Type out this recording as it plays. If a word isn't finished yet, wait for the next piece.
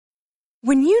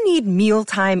When you need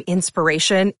mealtime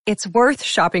inspiration, it's worth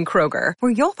shopping Kroger,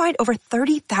 where you'll find over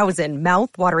 30,000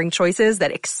 mouth-watering choices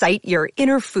that excite your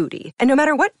inner foodie. And no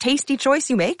matter what tasty choice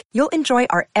you make, you'll enjoy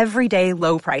our everyday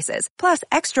low prices, plus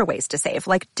extra ways to save,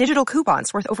 like digital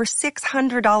coupons worth over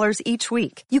 $600 each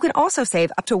week. You can also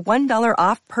save up to $1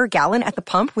 off per gallon at the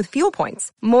pump with fuel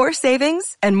points. More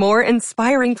savings and more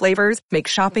inspiring flavors make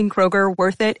shopping Kroger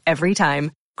worth it every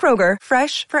time. Kroger,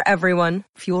 fresh for everyone.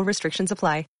 Fuel restrictions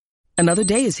apply. Another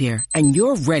day is here, and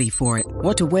you're ready for it.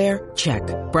 What to wear? Check.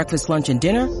 Breakfast, lunch, and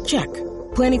dinner? Check.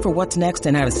 Planning for what's next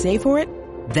and how to save for it?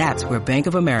 That's where Bank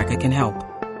of America can help.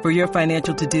 For your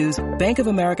financial to-dos, Bank of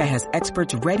America has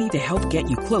experts ready to help get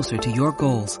you closer to your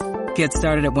goals. Get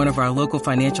started at one of our local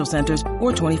financial centers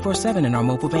or 24/7 in our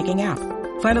mobile banking app.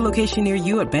 Find a location near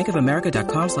you at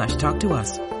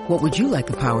bankofamerica.com/talktous. What would you like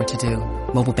the power to do?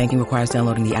 Mobile banking requires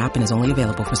downloading the app and is only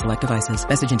available for select devices.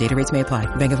 Message and data rates may apply.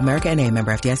 Bank of America N.A.,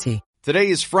 member FDIC.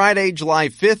 Today is Friday, July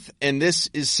 5th, and this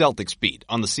is Celtics Beat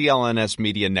on the CLNS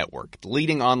Media Network, the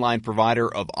leading online provider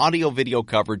of audio-video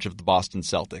coverage of the Boston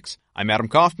Celtics. I'm Adam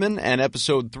Kaufman, and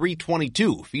episode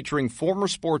 322, featuring former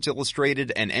Sports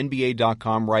Illustrated and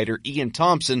NBA.com writer Ian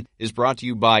Thompson, is brought to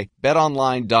you by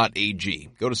betonline.ag.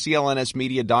 Go to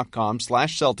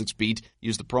clnsmedia.com/CelticsBeat.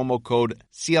 Use the promo code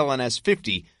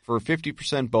CLNS50 for a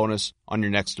 50% bonus on your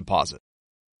next deposit.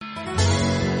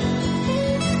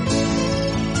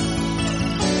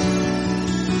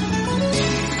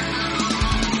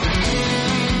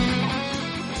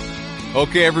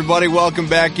 Okay, everybody, welcome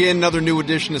back in. Another new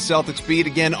edition of Celtics Beat,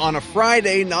 again on a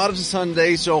Friday, not a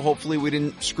Sunday, so hopefully we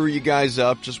didn't screw you guys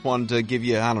up. Just wanted to give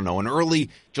you, an early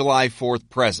July 4th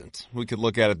present. We could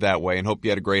look at it that way, and hope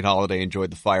you had a great holiday,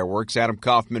 enjoyed the fireworks. Adam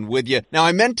Kaufman with you. Now,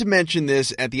 I meant to mention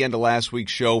this at the end of last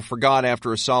week's show, forgot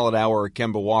after a solid hour of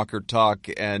Kemba Walker talk,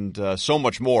 and so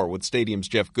much more with Stadium's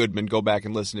Jeff Goodman. Go back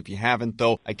and listen if you haven't,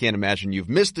 though. I can't imagine you've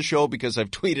missed the show because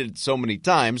I've tweeted it so many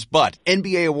times, but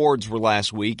NBA awards were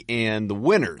last week, and the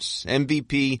winners,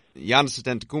 MVP, Giannis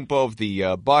Antetokounmpo of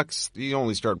the Bucks. He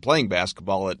only started playing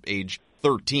basketball at age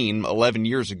 13, 11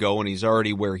 years ago, and he's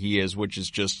already where he is, which is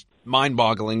just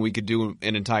mind-boggling. We could do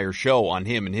an entire show on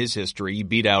him and his history. He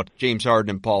beat out James Harden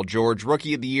and Paul George.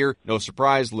 Rookie of the Year, no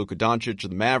surprise, Luka Doncic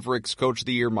of the Mavericks. Coach of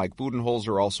the Year, Mike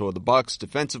Budenholzer, also of the Bucks.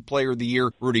 Defensive Player of the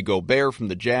Year, Rudy Gobert from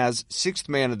the Jazz. Sixth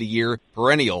Man of the Year,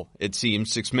 perennial, it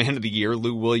seems, Sixth Man of the Year,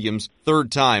 Lou Williams.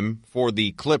 Third time for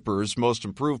the Clippers. Most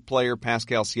Improved Player,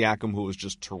 Pascal Siakam, who was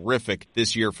just terrific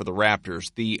this year for the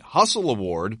Raptors. The Hustle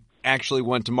Award actually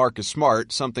went to Marcus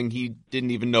Smart, something he didn't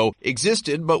even know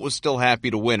existed, but was still happy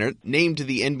to win it. Named to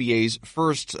the NBA's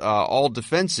first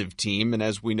all-defensive team, and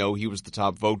as we know, he was the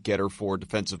top vote-getter for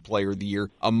Defensive Player of the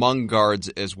Year among guards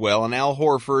as well. And Al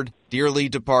Horford, dearly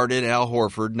departed Al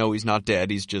Horford. No, he's not dead.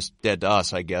 He's just dead to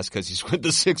us, I guess, because he's with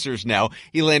the Sixers now.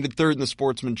 He landed third in the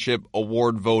Sportsmanship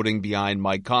Award voting behind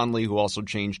Mike Conley, who also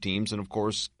changed teams, and of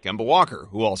course, Kemba Walker,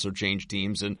 who also changed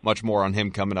teams, and much more on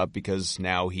him coming up because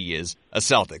now he is a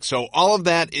Celtic. So all of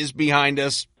that is behind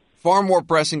us. Far more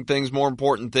pressing things, more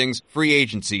important things. Free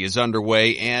agency is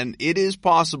underway, and it is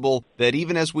possible that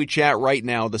even as we chat right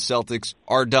now, the Celtics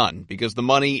are done because the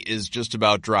money is just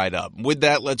about dried up. With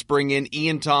that, let's bring in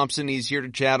Ian Thompson. He's here to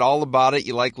chat all about it.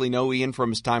 You likely know Ian from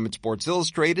his time at Sports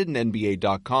Illustrated and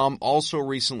NBA.com. Also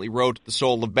recently wrote The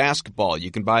Soul of Basketball.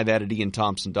 You can buy that at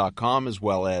ianthompson.com as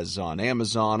well as on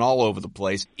Amazon, all over the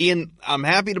place. Ian, I'm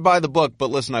happy to buy the book,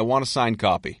 but listen, I want a signed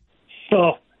copy.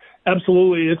 Oh,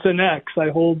 absolutely. It's an X. I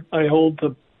hold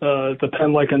the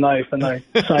pen like a knife, and I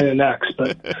sign an X.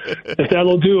 But if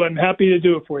that'll do, I'm happy to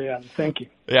do it for you, Adam. Thank you.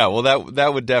 Yeah, well,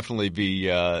 that would definitely be,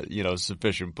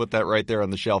 sufficient. Put that right there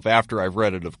on the shelf after I've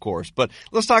read it, of course. But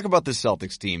let's talk about the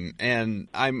Celtics team. And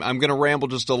I'm going to ramble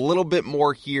just a little bit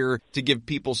more here to give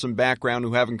people some background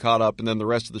who haven't caught up, and then the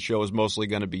rest of the show is mostly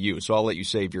going to be you. So I'll let you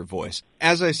save your voice.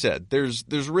 As I said,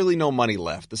 there's really no money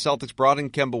left. The Celtics brought in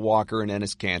Kemba Walker and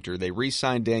Enes Kanter. They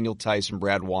re-signed Daniel Tice and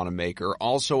Brad Wanamaker.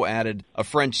 Also added a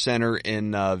French center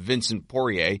in Vincent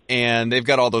Poirier. And they've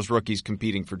got all those rookies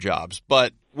competing for jobs.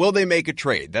 But will they make a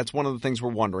trade? That's one of the things we're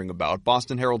wondering about.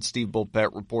 Boston Herald's Steve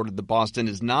Bulpett reported that Boston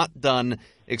is not done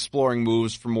exploring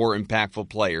moves for more impactful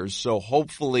players, so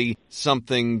hopefully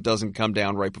something doesn't come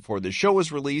down right before this show is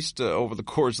released over the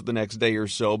course of the next day or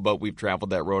so, but we've traveled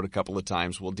that road a couple of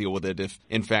times. We'll deal with it if,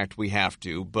 in fact, we have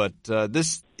to, but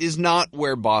this is not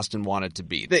where Boston wanted to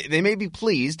be. They may be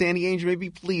pleased, Danny Ainge may be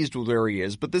pleased with where he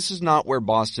is, but this is not where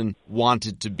Boston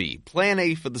wanted to be. Plan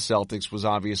A for the Celtics was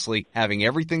obviously having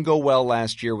everything go well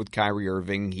last year with Kyrie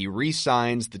Irving. He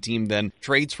re-signs, the team then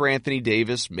trades for Anthony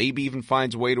Davis, maybe even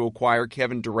finds a way to acquire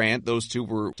Kevin Kevin Durant. Those two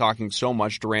were talking so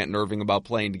much, Durant and Irving, about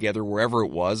playing together wherever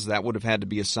it was. That would have had to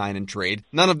be a sign and trade.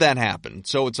 None of that happened.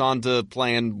 So it's on to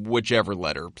plan whichever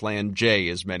letter. Plan J,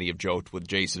 as many have joked with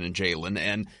Jason and Jalen.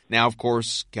 And now, of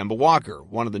course, Kemba Walker,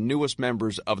 one of the newest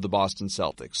members of the Boston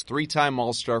Celtics. 3-time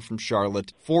All-Star from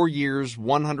Charlotte. 4 years,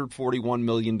 $141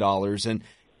 million. And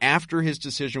after his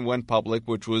decision went public,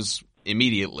 which was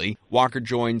immediately, Walker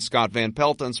joined Scott Van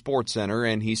Pelt on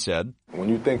SportsCenter, and he said, when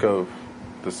you think of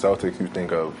the Celtics, you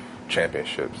think of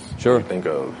championships. Sure. You think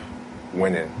of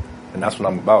winning. And that's what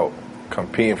I'm about,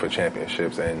 competing for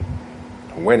championships and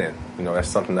winning. You know, that's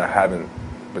something that I haven't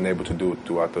been able to do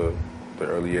throughout the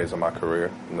early years of my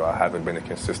career. You know, I haven't been a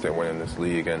consistent winner in this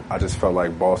league, and I just felt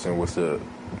like Boston was the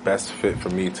best fit for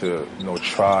me to, you know,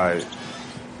 try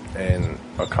and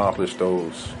accomplish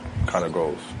those kind of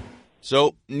goals.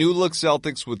 So, new-look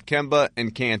Celtics with Kemba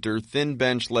and Cantor, thin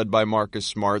bench led by Marcus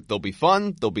Smart. They'll be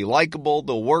fun, they'll be likable,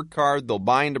 they'll work hard, they'll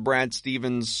buy into Brad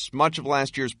Stevens. Much of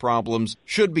last year's problems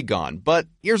should be gone. But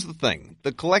here's the thing.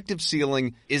 The collective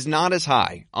ceiling is not as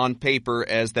high on paper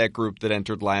as that group that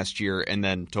entered last year and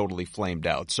then totally flamed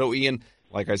out. So, Ian,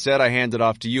 like I said, I hand it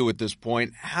off to you at this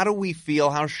point. How do we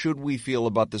feel, how should we feel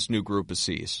about this new group of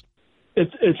Cs?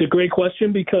 It's a great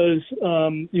question because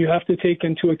you have to take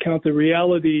into account the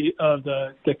reality of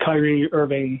the Kyrie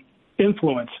Irving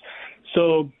influence.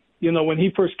 So, you know, when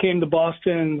he first came to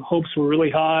Boston, hopes were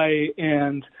really high,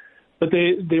 but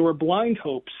they were blind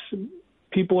hopes.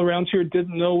 People around here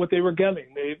didn't know what they were getting.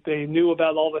 They knew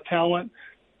about all the talent,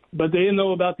 but they didn't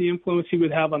know about the influence he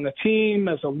would have on the team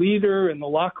as a leader in the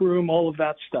locker room, all of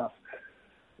that stuff.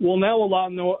 Well, now a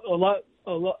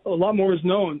lot more is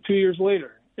known 2 years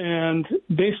later. And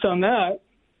based on that,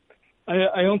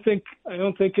 I don't think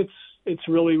it's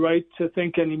really right to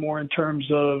think anymore in terms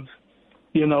of,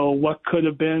 you know, what could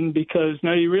have been, because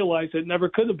now you realize it never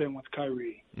could have been with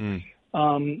Kyrie.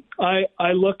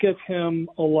 I look at him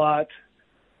a lot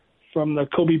from the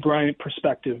Kobe Bryant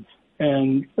perspective,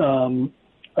 and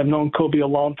I've known Kobe a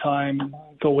long time.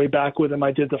 Go way back with him.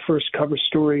 I did the first cover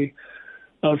story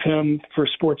of him for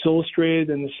Sports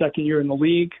Illustrated in the second year in the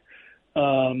league.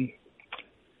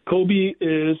 Kobe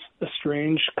is a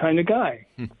strange kind of guy,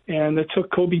 and it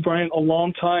took Kobe Bryant a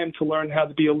long time to learn how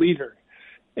to be a leader.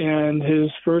 And his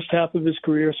first half of his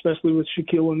career, especially with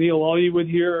Shaquille O'Neal, all you would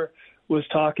hear was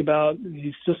talk about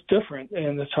he's just different,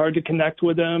 and it's hard to connect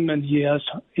with him, and he has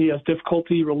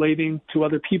difficulty relating to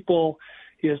other people.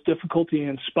 He has difficulty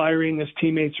inspiring his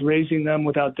teammates, raising them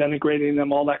without denigrating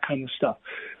them, all that kind of stuff.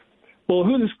 Well,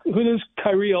 who does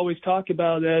Kyrie always talk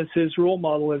about as his role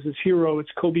model, as his hero?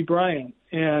 It's Kobe Bryant.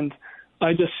 And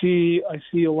I see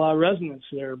a lot of resonance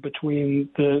there between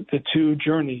the two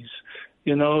journeys.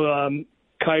 You know,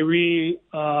 Kyrie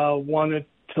wanted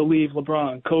to leave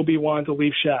LeBron. Kobe wanted to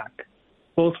leave Shaq.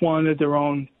 Both wanted their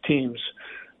own teams.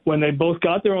 When they both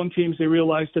got their own teams, they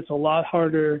realized it's a lot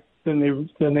harder than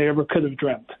they ever could have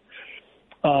dreamt.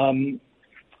 And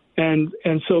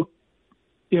so,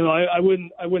 you know, I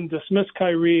wouldn't dismiss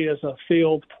Kyrie as a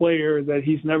failed player, that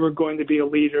he's never going to be a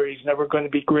leader, he's never going to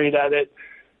be great at it,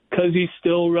 because he's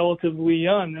still relatively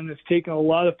young, and it's taken a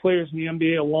lot of players in the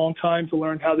NBA a long time to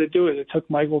learn how to do it. It took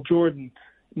Michael Jordan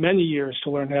many years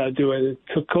to learn how to do it. It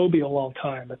took Kobe a long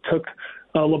time. It took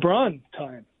LeBron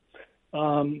time.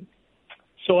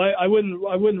 So I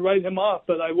wouldn't write him off,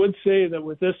 but I would say that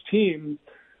with this team,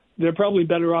 they're probably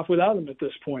better off without him at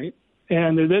this point,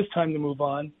 and it is time to move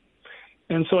on.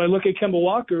 And so I look at Kemba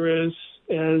Walker as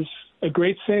a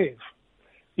great save.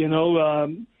 You know,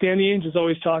 Danny Ainge has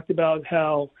always talked about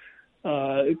how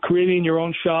creating your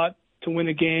own shot to win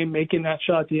a game, making that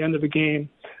shot at the end of a game,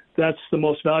 that's the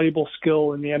most valuable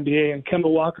skill in the NBA. And Kemba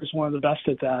Walker is one of the best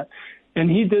at that. And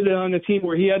he did it on a team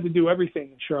where he had to do everything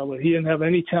in Charlotte. He didn't have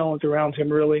any talent around him,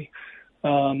 really.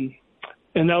 And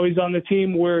now he's on the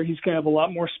team where he's going to have a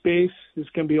lot more space. There's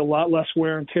going to be a lot less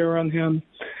wear and tear on him.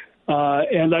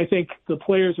 And I think the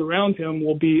players around him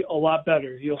will be a lot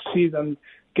better. You'll see them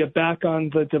get back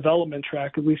on the development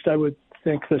track. At least I would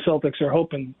think the Celtics are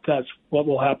hoping that's what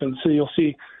will happen. So you'll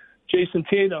see Jason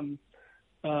Tatum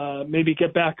maybe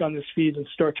get back on his feet and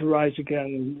start to rise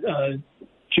again.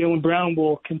 Jaylen Brown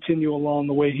will continue along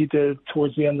the way he did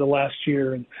towards the end of last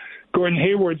year. And Gordon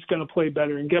Hayward's going to play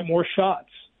better and get more shots.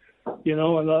 You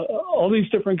know, and all these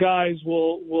different guys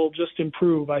will just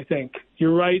improve, I think.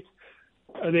 You're right.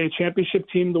 Are they a championship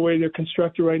team the way they're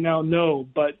constructed right now? No,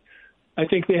 but I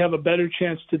think they have a better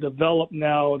chance to develop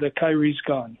now that Kyrie's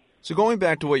gone. So going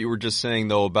back to what you were just saying,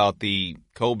 though, about the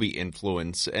Kobe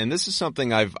influence, and this is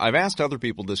something I've asked other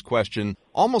people this question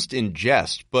almost in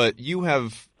jest, but you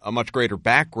have a much greater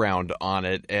background on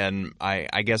it. And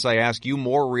I guess I ask you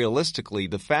more realistically,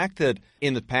 the fact that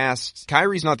in the past,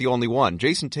 Kyrie's not the only one.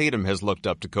 Jason Tatum has looked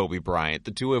up to Kobe Bryant.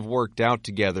 The two have worked out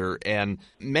together, and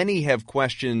many have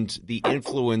questioned the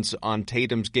influence on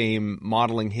Tatum's game,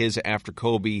 modeling his after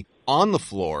Kobe on the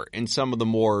floor in some of the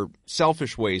more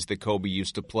selfish ways that Kobe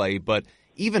used to play. But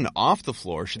even off the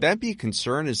floor, should that be a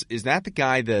concern? Is that the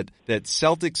guy that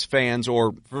Celtics fans,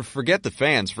 or forget the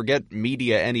fans, forget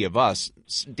media, any of us,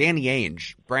 Danny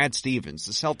Ainge, Brad Stevens,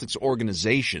 the Celtics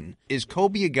organization, is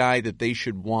Kobe a guy that they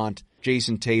should want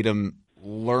Jason Tatum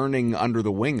learning under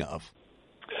the wing of?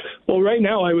 Well, right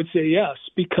now I would say yes,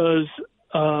 because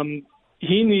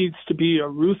he needs to be a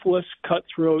ruthless,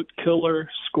 cutthroat, killer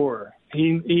scorer.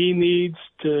 He needs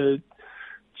to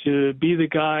be the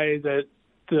guy that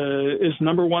is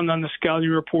number one on the scouting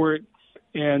report,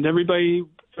 and everybody's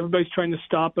trying to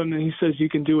stop him, and he says, you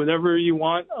can do whatever you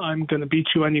want, I'm going to beat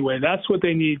you anyway. That's what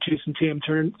they need Jason Tatum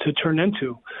to turn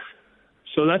into.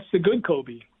 So that's the good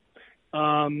Kobe.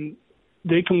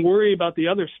 They can worry about the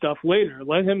other stuff later.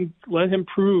 Let him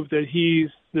prove that he's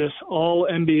this all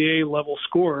NBA level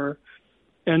scorer,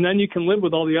 and then you can live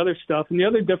with all the other stuff. And the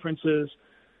other difference is,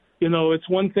 it's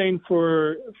one thing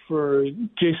for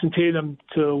Jason Tatum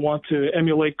to want to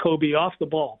emulate Kobe off the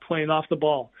ball, playing off the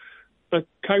ball. But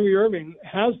Kyrie Irving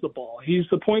has the ball. He's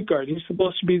the point guard. He's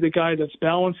supposed to be the guy that's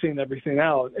balancing everything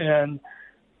out. And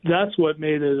that's what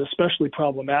made it especially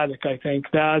problematic, I think,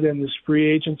 that and his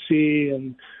free agency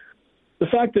and the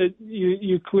fact that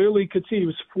you clearly could see he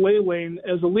was flailing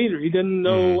as a leader. He didn't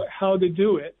know how to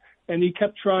do it, and he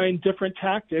kept trying different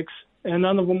tactics, and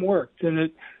none of them worked. And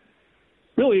it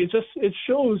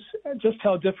shows just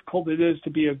how difficult it is to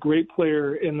be a great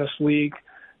player in this league.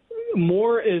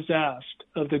 More is asked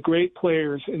of the great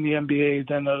players in the NBA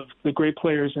than of the great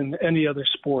players in any other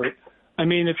sport. I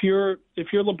mean, if you're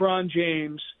LeBron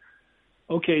James,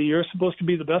 okay, you're supposed to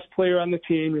be the best player on the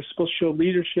team. You're supposed to show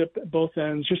leadership at both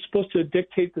ends. You're supposed to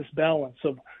dictate this balance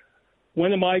of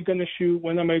when am I going to shoot,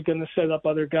 when am I going to set up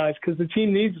other guys, because the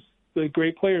team needs the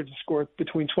great player to score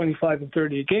between 25 and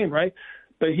 30 a game, right?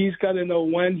 But he's got to know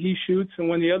when he shoots and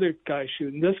when the other guys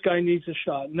shoot. And this guy needs a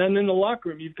shot. And then in the locker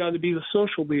room, you've got to be the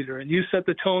social leader, and you set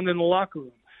the tone in the locker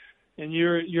room. And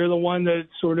you're the one that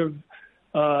sort of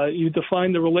you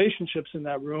define the relationships in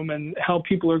that room and how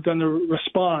people are going to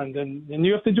respond. And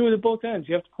you have to do it at both ends.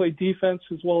 You have to play defense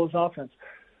as well as offense.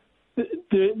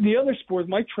 The other sports,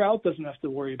 Mike Trout doesn't have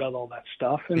to worry about all that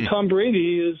stuff, and Tom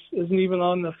Brady isn't even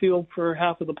on the field for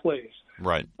half of the plays.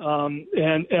 Right.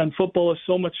 And football is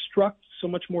so much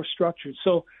more structured.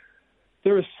 So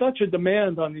there is such a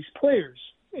demand on these players,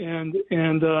 and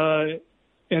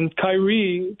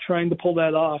Kyrie trying to pull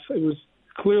that off. It was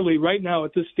clearly right now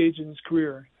at this stage in his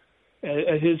career,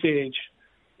 at his age,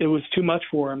 it was too much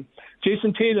for him.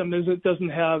 Jason Tatum doesn't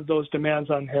have those demands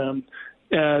on him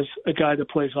as a guy that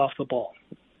plays off the ball.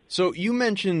 So you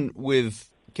mentioned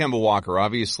with Kemba Walker,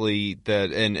 obviously,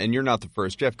 that, and you're not the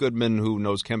first. Jeff Goodman, who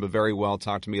knows Kemba very well,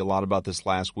 talked to me a lot about this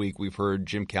last week. We've heard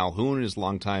Jim Calhoun, his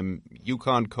longtime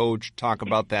UConn coach, talk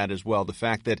about that as well. The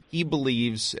fact that he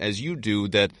believes, as you do,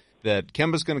 that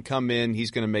Kemba's going to come in,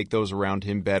 he's going to make those around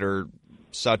him better,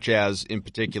 such as, in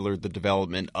particular, the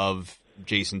development of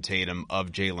Jason Tatum,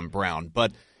 of Jaylen Brown.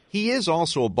 But he is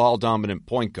also a ball-dominant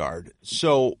point guard.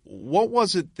 So what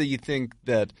was it that you think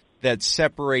that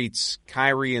separates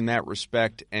Kyrie in that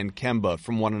respect and Kemba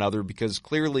from one another? Because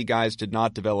clearly guys did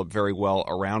not develop very well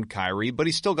around Kyrie, but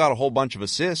he still got a whole bunch of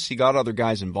assists. He got other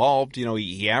guys involved.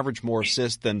 He averaged more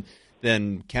assists than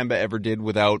Kemba ever did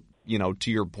without,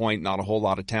 to your point, not a whole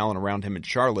lot of talent around him in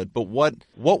Charlotte. But what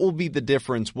will be the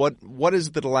difference? What is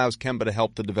it that allows Kemba to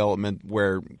help the development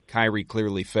where Kyrie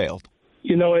clearly failed?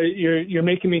 You're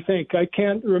making me think. I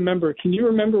can't remember. Can you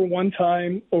remember one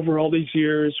time over all these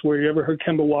years where you ever heard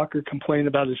Kemba Walker complain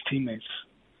about his teammates?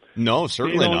 No,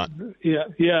 certainly not.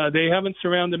 Yeah, they haven't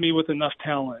surrounded me with enough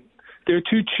talent. They're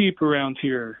too cheap around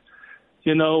here.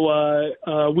 We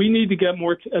need to get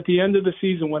more at the end of the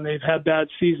season when they've had bad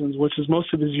seasons, which is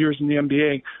most of his years in the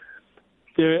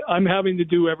NBA. I'm having to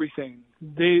do everything.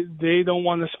 They don't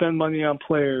want to spend money on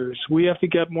players. We have to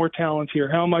get more talent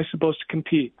here. How am I supposed to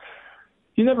compete?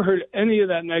 You never heard any of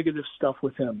that negative stuff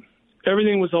with him.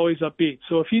 Everything was always upbeat.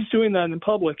 So if he's doing that in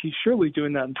public, he's surely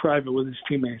doing that in private with his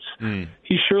teammates.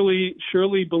 He's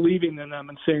surely believing in them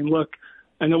and saying, look,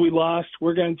 I know we lost.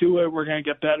 We're going to do it. We're going to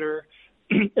get better.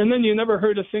 And then you never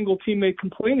heard a single teammate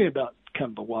complaining about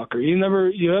Kemba Walker. You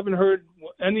haven't heard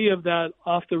any of that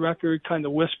off the record kind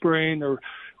of whispering or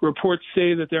reports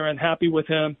say that they're unhappy with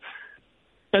him.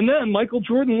 And then Michael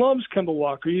Jordan loves Kemba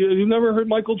Walker. You've never heard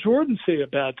Michael Jordan say a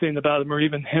bad thing about him or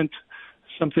even hint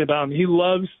something about him. He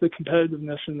loves the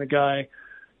competitiveness in the guy.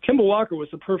 Kemba Walker was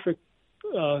the perfect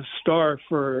star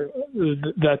for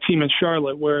that team in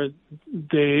Charlotte, where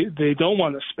they don't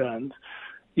want to spend.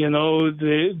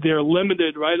 They're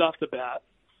limited right off the bat.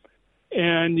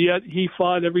 And yet he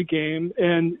fought every game,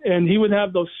 and he would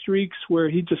have those streaks where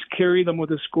he just carried them with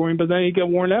his scoring, but then he'd get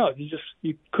worn out. He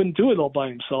couldn't do it all by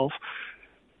himself.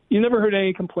 You never heard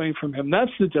any complaint from him.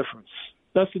 That's the difference.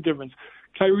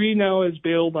 Kyrie now has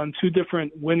bailed on two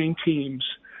different winning teams,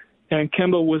 and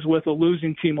Kemba was with a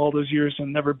losing team all those years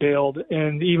and never bailed.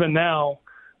 And even now,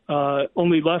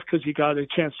 only left because he got a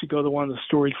chance to go to one of the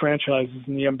storied franchises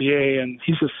in the NBA. And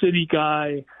he's a city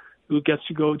guy who gets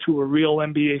to go to a real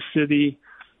NBA city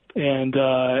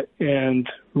and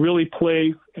really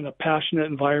play in a passionate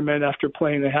environment after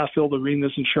playing in half-filled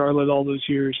arenas in Charlotte all those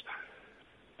years.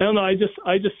 I don't know. I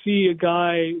just see a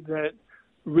guy that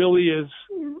really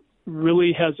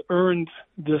has earned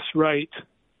this right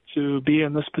to be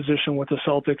in this position with the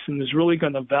Celtics and is really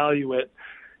going to value it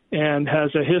and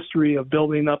has a history of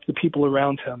building up the people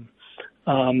around him.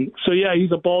 So yeah,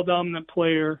 he's a ball-dominant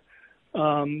player.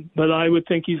 But I would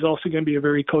think he's also going to be a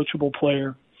very coachable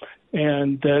player.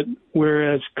 And that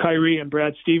whereas Kyrie and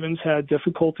Brad Stevens had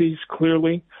difficulties,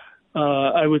 clearly,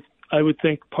 I would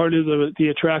think part of the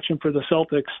attraction for the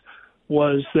Celtics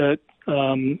was that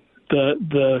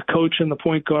the coach and the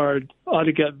point guard ought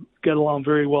to get along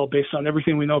very well based on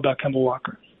everything we know about Kemba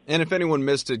Walker. And if anyone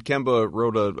missed it, Kemba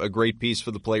wrote a great piece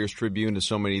for the Players Tribune, as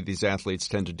so many of these athletes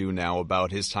tend to do now,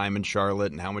 about his time in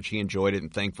Charlotte and how much he enjoyed it,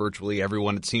 and thanked virtually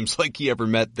everyone it seems like he ever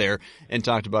met there, and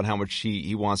talked about how much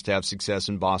he wants to have success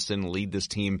in Boston and lead this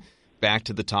team back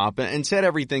to the top, and said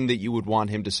everything that you would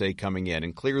want him to say coming in.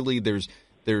 And clearly there's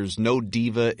no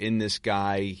diva in this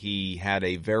guy. He had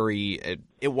it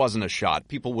wasn't a shot.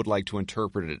 People would like to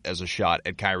interpret it as a shot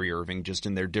at Kyrie Irving, just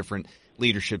in their different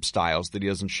leadership styles, that he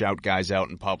doesn't shout guys out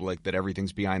in public, that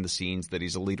everything's behind the scenes, that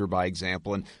he's a leader by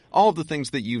example, and all of the things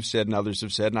that you've said and others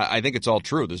have said, and I think it's all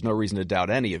true. There's no reason to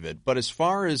doubt any of it. But as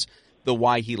far as the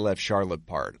why he left Charlotte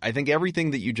part, I think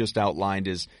everything that you just outlined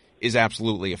is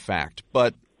absolutely a fact.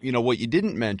 But what you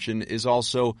didn't mention is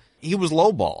also he was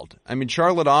lowballed. I mean,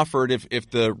 Charlotte offered,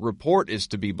 if the report is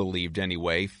to be believed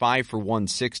anyway, 5 for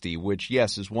 $160, which,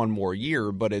 yes, is one more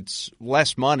year, but it's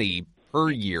less money per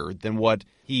year than what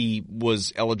he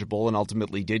was eligible and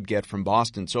ultimately did get from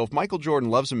Boston. So if Michael Jordan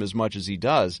loves him as much as he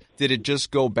does, did it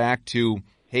just go back to,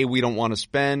 hey, we don't want to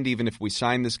spend, even if we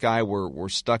sign this guy, we're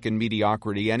stuck in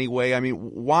mediocrity anyway? I mean,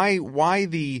 why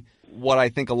what I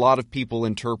think a lot of people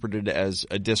interpreted as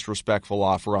a disrespectful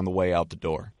offer on the way out the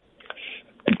door?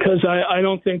 Because I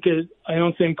don't think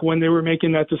when they were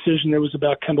making that decision it was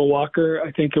about Kemba Walker.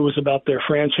 I think it was about their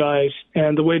franchise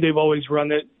and the way they've always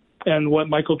run it, and what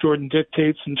Michael Jordan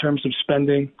dictates in terms of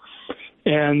spending.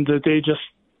 And that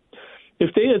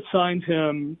if they had signed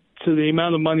him to the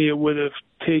amount of money it would have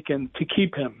taken to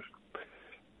keep him,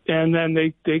 and then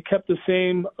they kept the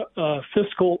same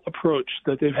fiscal approach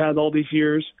that they've had all these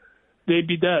years, they'd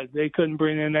be dead. They couldn't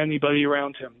bring in anybody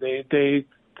around him.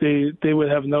 They would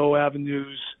have no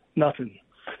avenues, nothing.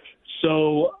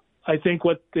 So I think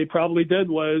what they probably did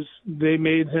was they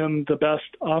made him the best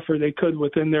offer they could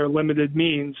within their limited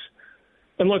means.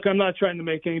 And look, I'm not trying to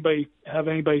make anybody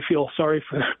feel sorry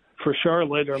for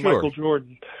Charlotte or Sure. Michael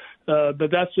Jordan,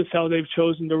 but that's just how they've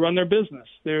chosen to run their business.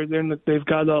 They've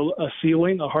got a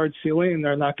ceiling, a hard ceiling, and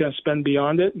they're not going to spend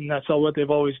beyond it, and that's all what they've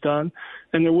always done.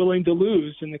 And they're willing to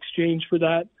lose in exchange for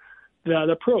that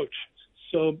approach.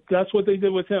 So that's what they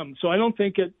did with him. So I don't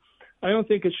think it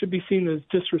should be seen as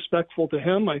disrespectful to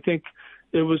him. I think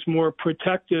it was more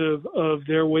protective of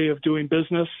their way of doing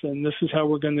business, and this is how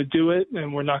we're going to do it,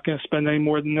 and we're not going to spend any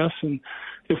more than this. And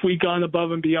if we'd gone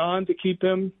above and beyond to keep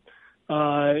him,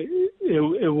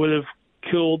 it would have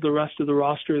killed the rest of the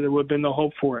roster. There would have been no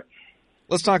hope for it.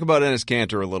 Let's talk about Enes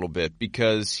Kanter a little bit,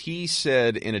 because he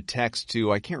said in a text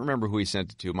to, I can't remember who he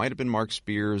sent it to, it might have been Mark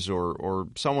Spears or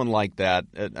someone like that,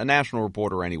 a national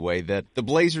reporter anyway, that the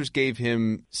Blazers gave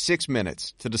him 6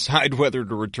 minutes to decide whether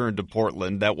to return to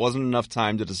Portland. That wasn't enough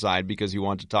time to decide because he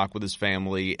wanted to talk with his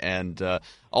family, and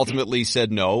ultimately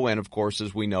said no, and of course,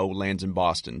 as we know, lands in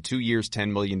Boston. 2 years,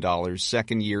 $10 million.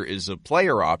 Second year is a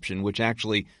player option, which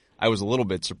actually I was a little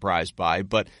bit surprised by.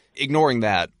 But ignoring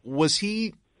that, was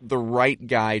he the right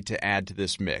guy to add to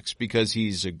this mix? Because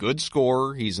he's a good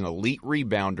scorer, he's an elite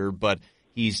rebounder, but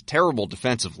he's terrible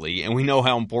defensively, and we know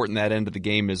how important that end of the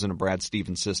game is in a Brad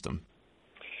Stevens system.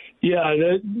 Yeah,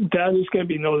 that is going to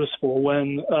be noticeable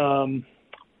when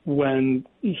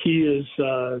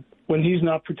he's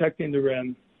not protecting the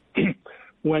rim,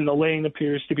 when the lane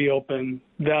appears to be open.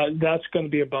 That's going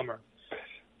to be a bummer.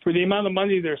 For the amount of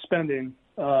money they're spending,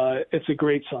 it's a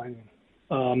great signing.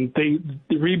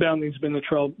 The rebounding's been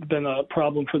a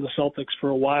problem for the Celtics for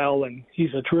a while, and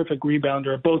he's a terrific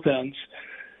rebounder at both ends.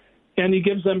 And he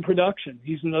gives them production.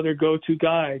 He's another go-to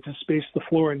guy to space the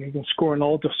floor, and he can score in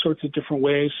all sorts of different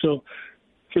ways. So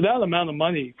for that amount of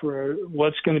money for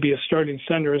what's going to be a starting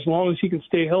center, as long as he can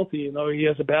stay healthy, he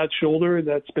has a bad shoulder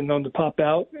that's been known to pop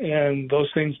out, and those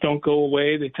things don't go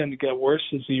away. They tend to get worse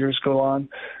as the years go on.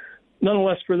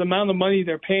 Nonetheless, for the amount of money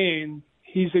they're paying,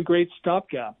 he's a great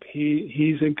stopgap.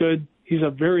 He's a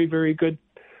very, very good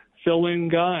fill-in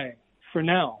guy for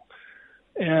now.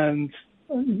 And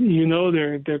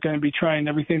they're going to be trying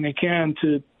everything they can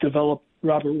to develop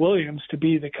Robert Williams to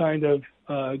be the kind of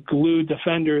glue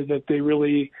defender that they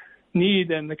really need,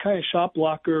 and the kind of shot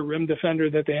blocker, rim defender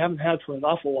that they haven't had for an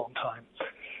awful long time.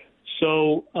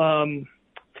 So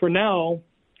for now,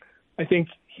 I think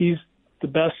he's the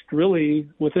best, really,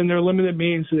 within their limited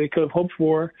means that they could have hoped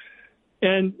for.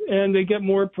 And they get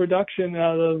more production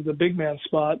out of the big man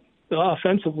spot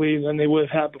offensively than they would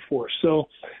have had before. So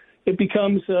it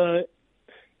becomes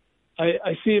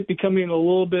I see it becoming a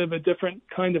little bit of a different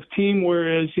kind of team,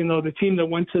 whereas, the team that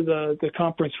went to the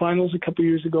conference finals a couple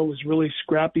years ago was really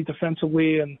scrappy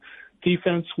defensively, and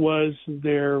defense was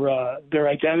their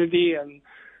identity. And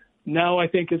now I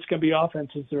think it's going to be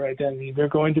offense is their identity. They're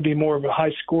going to be more of a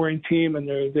high-scoring team, and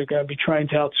they're going to be trying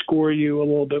to outscore you a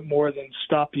little bit more than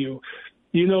stop you.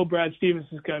 Brad Stevens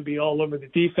is going to be all over the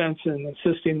defense and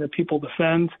insisting that people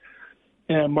defend,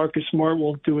 and Marcus Smart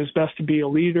will do his best to be a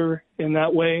leader in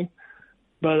that way.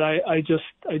 But I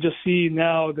just see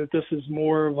now that this is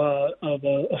more of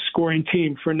a scoring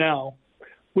team for now,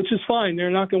 which is fine. They're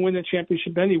not going to win the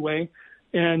championship anyway,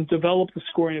 and develop the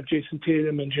scoring of Jason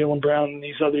Tatum and Jaylen Brown and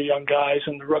these other young guys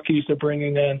and the rookies they're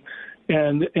bringing in,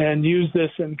 and use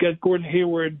this and get Gordon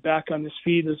Hayward back on his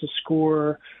feet as a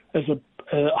scorer, as a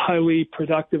highly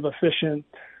productive, efficient,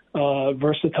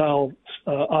 versatile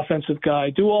offensive guy.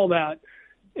 Do all that.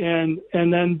 And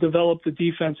then develop the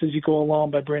defense as you go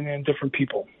along by bringing in different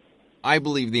people. I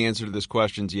believe the answer to this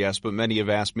question is yes, but many have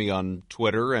asked me on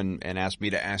Twitter and asked me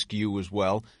to ask you as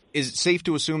well. Is it safe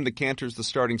to assume that Kanter's the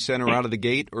starting center out of the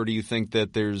gate, or do you think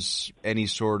that there's any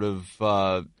sort of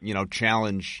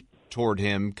challenge toward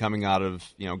him coming out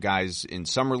of guys in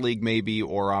summer league maybe,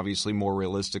 or obviously more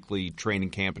realistically training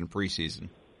camp and preseason?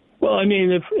 Well, I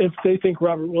mean, if they think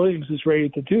Robert Williams is ready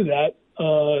to do that,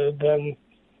 then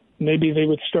maybe they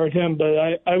would start him,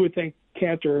 but I would think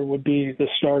Kanter would be the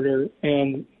starter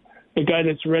and a guy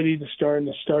that's ready to start and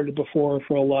has started before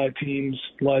for a lot of teams,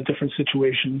 a lot of different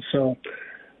situations. So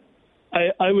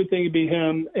I would think it'd be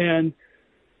him, and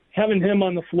having him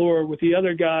on the floor with the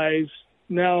other guys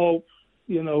now,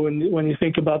 when you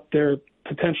think about their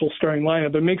potential starting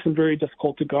lineup, it makes them very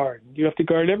difficult to guard. You have to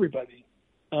guard everybody.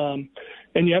 And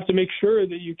you have to make sure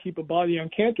that you keep a body on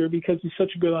Kanter because he's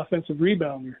such a good offensive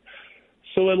rebounder.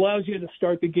 So it allows you to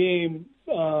start the game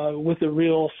with a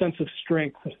real sense of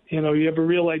strength. You have a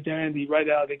real identity right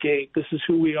out of the gate. This is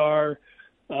who we are.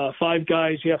 5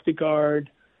 guys you have to guard.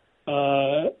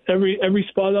 Every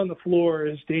spot on the floor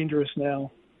is dangerous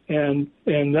now. And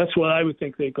that's what I would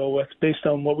think they go with based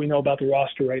on what we know about the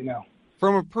roster right now.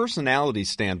 From a personality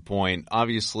standpoint,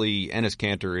 obviously, Enes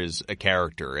Kanter is a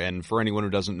character. And for anyone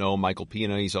who doesn't know, Michael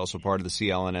Pina, he's also part of the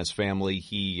CLNS family.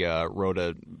 He wrote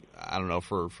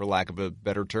for lack of a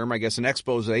better term, I guess, an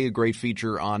expose, a great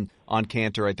feature on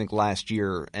Kanter, I think, last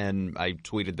year. And I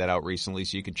tweeted that out recently,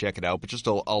 so you can check it out. But just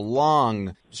a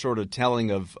long sort of telling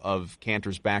of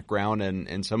Kanter's background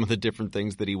and some of the different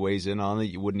things that he weighs in on that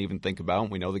you wouldn't even think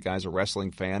about. We know the guy's a wrestling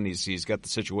fan. He's got the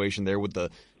situation there with the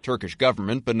Turkish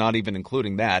government, but not even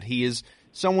including that. He is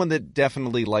someone that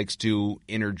definitely likes to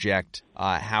interject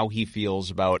how he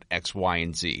feels about X, Y,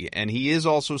 and Z. And he is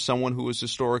also someone who has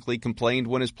historically complained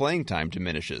when his playing time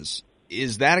diminishes.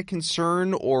 Is that a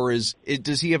concern, or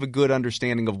does he have a good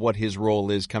understanding of what his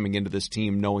role is coming into this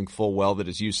team, knowing full well that,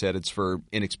 as you said, it's for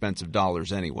inexpensive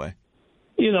dollars anyway?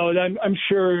 I'm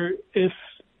sure if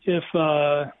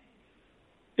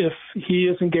he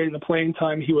isn't getting the playing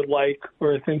time he would like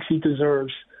or thinks he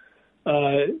deserves,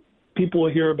 people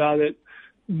will hear about it.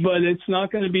 But it's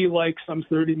not going to be like some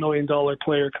 $30 million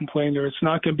player complained, or it's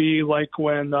not going to be like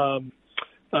when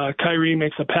Kyrie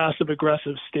makes a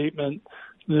passive-aggressive statement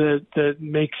that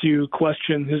makes you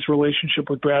question his relationship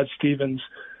with Brad Stevens.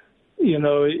 In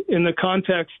the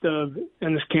context of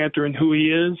Enes Kanter and who he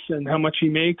is and how much he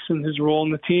makes and his role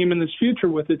in the team and his future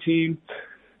with the team,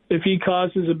 if he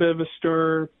causes a bit of a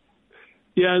stir,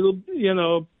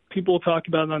 people talk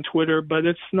about it on Twitter, but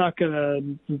it's not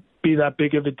going to be that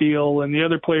big of a deal. And the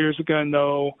other players are going to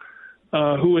know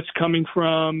who it's coming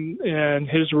from and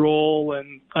his role.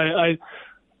 And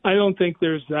I don't think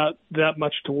there's that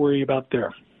much to worry about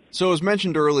there. So as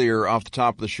mentioned earlier off the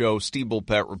top of the show, Steve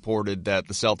Bulpett reported that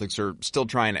the Celtics are still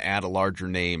trying to add a larger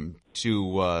name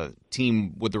to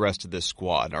team with the rest of this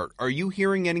squad. Are you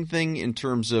hearing anything in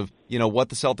terms of, what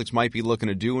the Celtics might be looking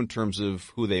to do in terms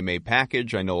of who they may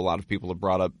package? I know a lot of people have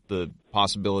brought up the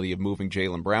possibility of moving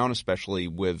Jaylen Brown, especially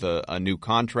with a new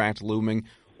contract looming,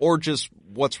 or just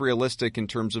what's realistic in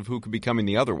terms of who could be coming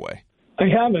the other way. I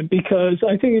haven't, because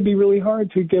I think it'd be really hard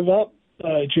to give up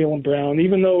Jaylen Brown,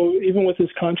 even with his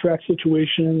contract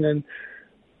situation. And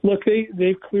look,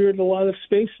 they've cleared a lot of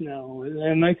space now,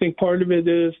 and I think part of it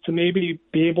is to maybe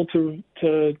be able to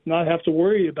not have to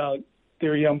worry about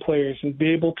their young players and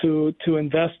be able to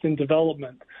invest in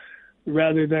development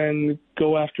rather than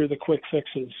go after the quick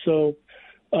fixes. So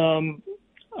I'm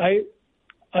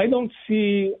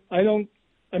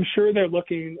sure they're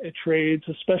looking at trades,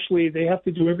 especially they have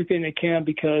to do everything they can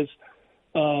because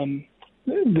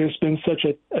there's been such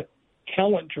a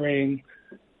talent drain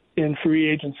in free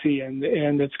agency, and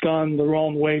it's gone the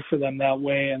wrong way for them that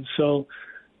way. And so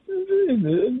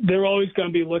they're always going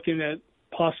to be looking at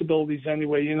possibilities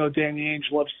anyway. Danny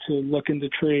Ainge loves to look into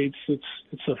trades.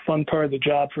 It's a fun part of the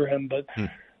job for him, but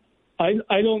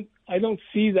I don't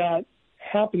see that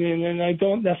happening, and I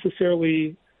don't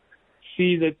necessarily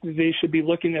see that they should be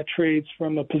looking at trades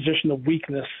from a position of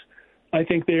weakness. I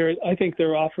think they're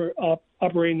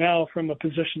operating now from a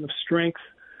position of strength.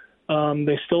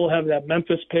 They still have that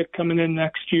Memphis pick coming in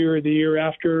next year or the year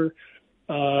after.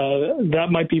 That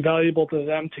might be valuable to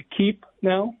them to keep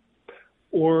now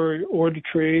or to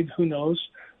trade. Who knows?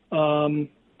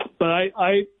 But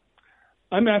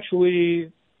I'm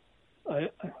actually I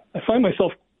find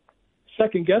myself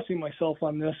second-guessing myself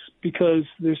on this because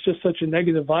there's just such a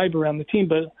negative vibe around the team.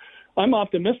 But I'm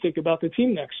optimistic about the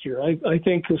team next year. I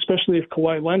think, especially if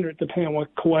Kawhi Leonard, depending on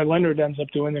what Kawhi Leonard ends up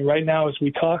doing, and right now as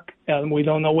we talk, Adam, we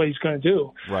don't know what he's going to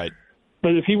do. Right.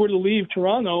 But if he were to leave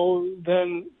Toronto,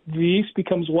 then the East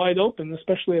becomes wide open,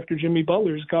 especially after Jimmy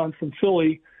Butler's gone from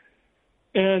Philly.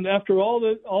 And after all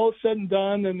is said and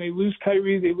done, and they lose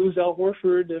Kyrie, they lose Al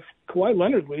Horford, if Kawhi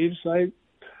Leonard leaves,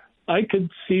 I could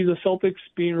see the Celtics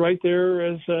being right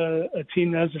there as a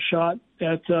team that has a shot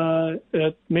at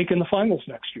making the finals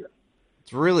next year.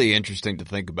 It's really interesting to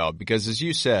think about because, as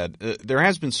you said, there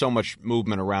has been so much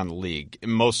movement around the league,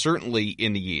 most certainly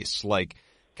in the East. Like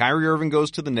Kyrie Irving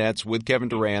goes to the Nets with Kevin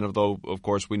Durant, although, of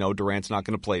course, we know Durant's not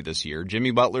going to play this year.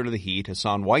 Jimmy Butler to the Heat.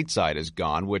 Hassan Whiteside is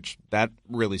gone, which that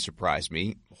really surprised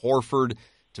me. Horford,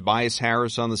 Tobias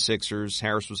Harris on the Sixers.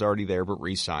 Harris was already there but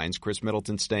re-signs. Chris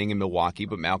Middleton staying in Milwaukee,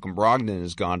 but Malcolm Brogdon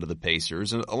has gone to the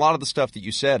Pacers. And a lot of the stuff that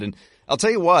you said. And I'll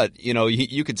tell you what,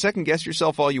 you could second-guess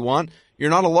yourself all you want. You're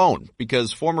not alone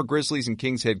because former Grizzlies and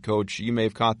Kings head coach, you may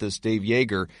have caught this, Dave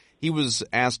Yeager, he was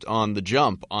asked on The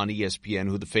Jump on ESPN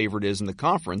who the favorite is in the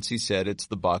conference. He said it's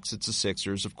the Bucks, it's the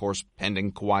Sixers, of course,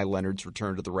 pending Kawhi Leonard's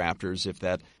return to the Raptors if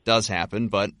that does happen.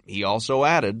 But he also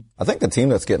added, I think the team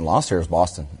that's getting lost here is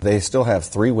Boston. They still have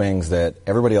three wings that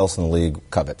everybody else in the league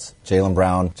covets. Jaylen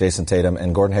Brown, Jason Tatum,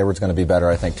 and Gordon Hayward's going to be better,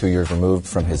 I think, 2 years removed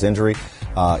from his injury.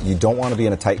 You don't want to be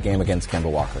in a tight game against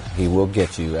Kemba Walker. He will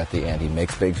get you at the end. He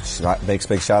makes big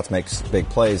shots, makes big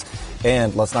plays.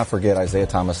 And let's not forget Isaiah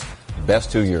Thomas.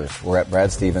 Best 2 years. We're at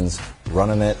Brad Stevens,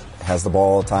 running it, has the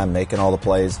ball all the time, making all the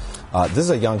plays. This is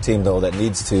a young team, though, that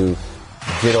needs to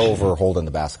get over holding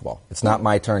the basketball. It's not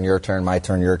my turn, your turn, my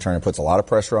turn, your turn. It puts a lot of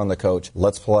pressure on the coach.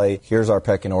 Let's play. Here's our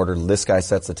pecking order. This guy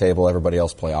sets the table. Everybody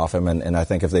else play off him. And I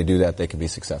think if they do that, they can be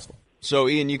successful. So,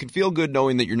 Ian, you can feel good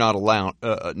knowing that you're not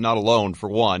alone, for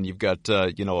one. You've got,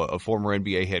 a former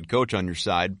NBA head coach on your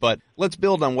side. But let's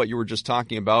build on what you were just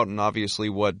talking about and obviously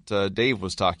what Dave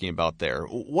was talking about there.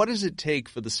 What does it take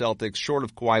for the Celtics, short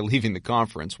of Kawhi leaving the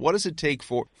conference, what does it take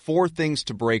for things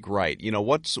to break right?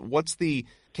 What's the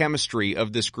chemistry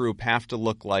of this group have to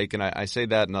look like? And I say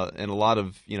that in a lot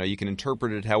of, you can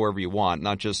interpret it however you want,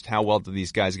 not just how well do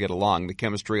these guys get along, the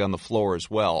chemistry on the floor as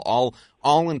well,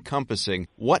 all encompassing.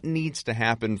 What needs to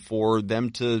happen for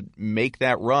them to make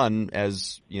that run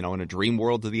as, in a dream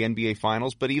world to the NBA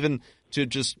Finals, but even to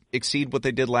just exceed what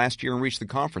they did last year and reach the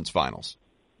conference finals?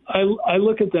 I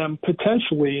look at them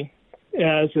potentially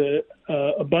as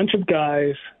a bunch of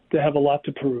guys that have a lot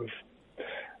to prove.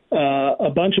 A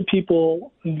bunch of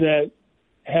people that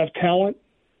have talent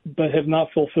but have not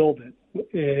fulfilled it,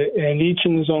 and each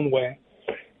in his own way.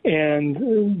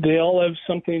 And they all have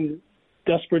something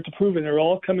desperate to prove, and they're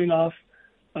all coming off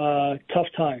tough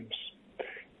times.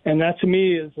 And that, to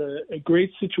me, is a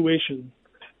great situation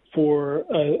for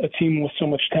a team with so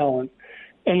much talent.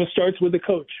 And it starts with the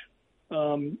coach.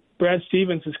 Brad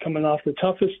Stevens is coming off the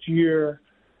toughest year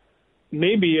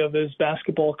maybe of his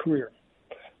basketball career,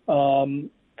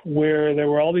 where there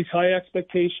were all these high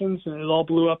expectations and it all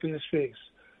blew up in his face.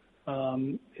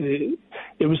 It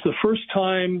was the first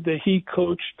time that he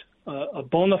coached a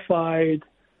bona fide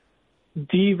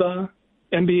diva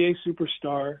NBA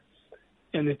superstar,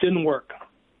 and it didn't work.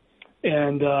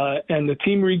 And the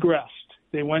team regressed.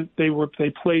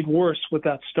 They played worse with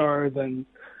that star than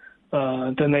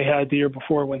they had the year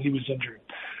before when he was injured.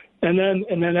 And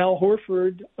then Al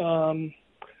Horford,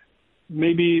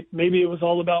 maybe it was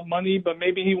all about money, but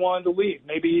maybe he wanted to leave.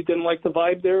 Maybe he didn't like the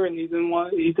vibe there, and he didn't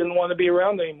want to be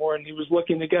around anymore, and he was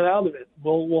looking to get out of it.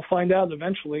 We'll find out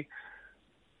eventually.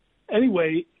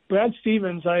 Anyway, Brad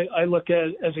Stevens, I look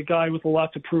at as a guy with a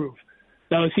lot to prove.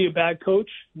 Now, is he a bad coach?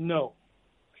 No.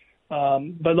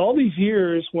 But all these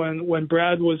years when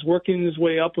Brad was working his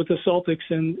way up with the Celtics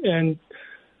and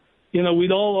you know,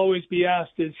 we'd all always be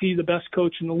asked, is he the best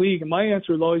coach in the league? And my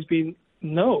answer would always be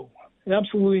no,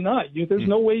 absolutely not. There's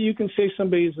no way you can say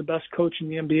somebody is the best coach in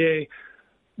the NBA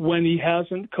when he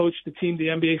hasn't coached the team to the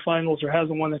NBA Finals or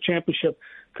hasn't won a championship,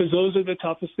 because those are the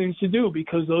toughest things to do,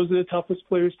 because those are the toughest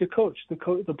players to coach.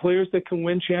 The players that can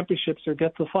win championships or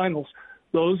get to the finals,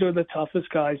 those are the toughest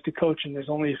guys to coach, and there's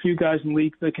only a few guys in the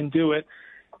league that can do it.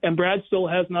 And Brad still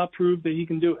has not proved that he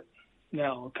can do it.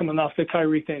 Now, coming off the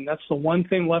Kyrie thing, that's the one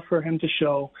thing left for him to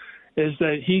show, is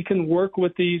that he can work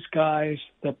with these guys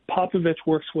that Popovich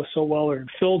works with so well, and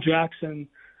Phil Jackson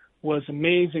was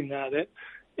amazing at it.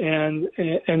 And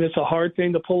it's a hard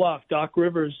thing to pull off. Doc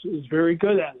Rivers is very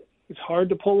good at it. It's hard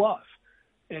to pull off.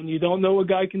 And you don't know a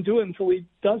guy can do it until he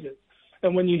does it.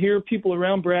 And when you hear people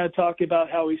around Brad talk about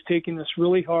how he's taking this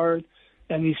really hard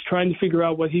and he's trying to figure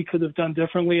out what he could have done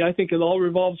differently, I think it all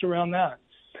revolves around that.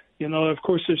 You know, of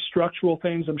course, there's structural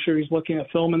things. I'm sure he's looking at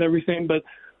film and everything, but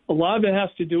a lot of it has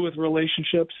to do with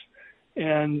relationships.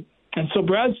 And so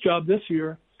Brad's job this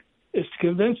year is to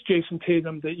convince Jason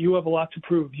Tatum that you have a lot to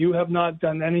prove. You have not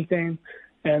done anything,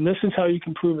 and this is how you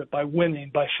can prove it, by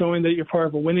winning, by showing that you're part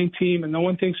of a winning team and no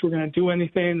one thinks we're going to do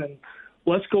anything, and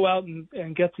let's go out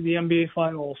and get to the NBA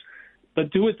Finals. But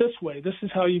do it this way. This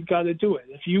is how you've got to do it.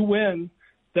 If you win,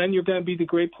 then you're going to be the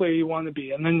great player you want to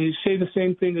be. And then you say the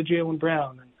same thing to Jaylen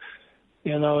Brown.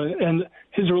 You know, and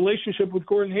his relationship with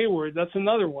Gordon Hayward, that's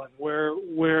another one where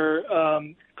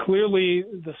clearly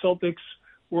the Celtics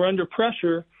were under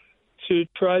pressure to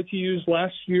try to use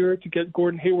last year to get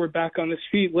Gordon Hayward back on his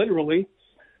feet, literally.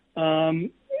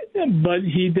 But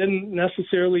he didn't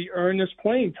necessarily earn his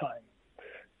playing time.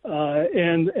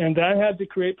 And that had to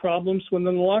create problems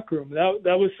within the locker room.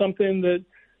 That was something that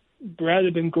Brad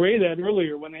had been great at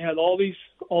earlier when they had all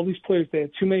these players. They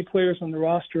had too many players on the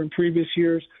roster in previous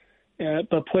years.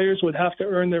 But players would have to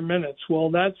earn their minutes.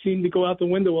 Well, that seemed to go out the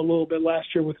window a little bit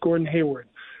last year with Gordon Hayward.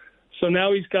 So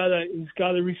now he's got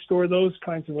to restore those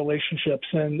kinds of relationships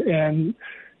and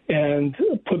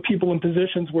put people in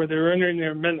positions where they're earning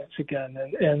their minutes again,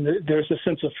 and there's a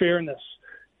sense of fairness,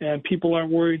 and people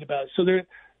aren't worried about it. So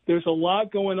there's a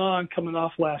lot going on coming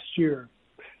off last year,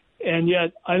 and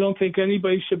yet I don't think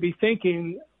anybody should be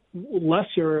thinking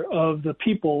lesser of the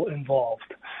people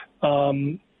involved.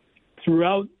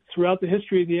 Throughout the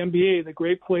history of the NBA, the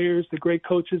great players, the great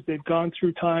coaches, they've gone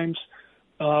through times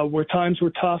where times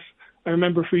were tough. I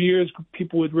remember for years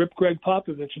people would rip Greg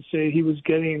Popovich and say he was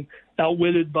getting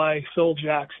outwitted by Phil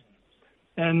Jackson.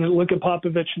 And look at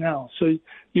Popovich now. So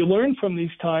you learn from these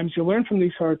times, you learn from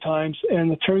these hard times,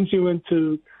 and it turns you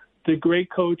into the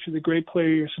great coach or the great player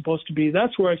you're supposed to be.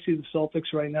 That's where I see the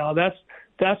Celtics right now.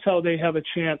 That's how they have a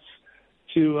chance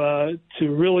to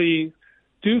really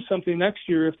do something next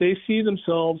year if they see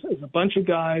themselves as a bunch of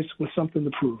guys with something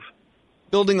to prove.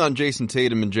 Building on Jason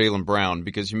Tatum and Jaylen Brown,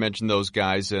 because you mentioned those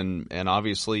guys, and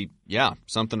obviously, yeah,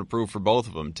 something to prove for both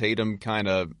of them. Tatum kind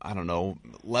of, I don't know,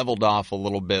 leveled off a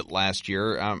little bit last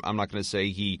year. I'm not going to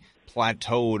say he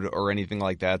plateaued or anything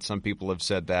like that. Some people have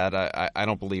said that. I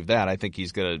don't believe that. I think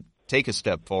he's going to take a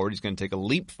step forward. He's going to take a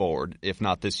leap forward, if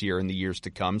not this year, in the years to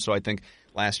come. So I think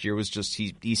last year was just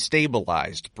he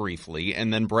stabilized briefly,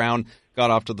 and then Brown got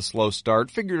off to the slow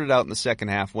start, figured it out in the second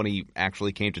half when he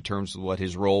actually came to terms with what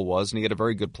his role was, and he had a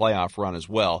very good playoff run as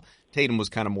well. Tatum was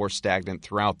kind of more stagnant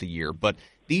throughout the year. But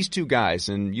these two guys,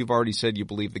 and you've already said you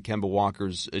believe that Kemba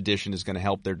Walker's addition is going to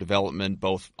help their development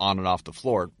both on and off the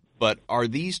floor, but are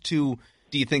these two,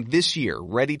 do you think this year,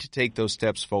 ready to take those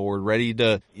steps forward, ready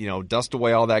to, dust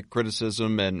away all that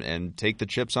criticism and take the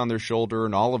chips on their shoulder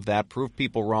and all of that, prove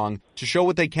people wrong, to show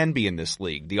what they can be in this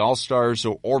league, the All-Stars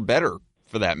or better,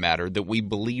 for that matter, that we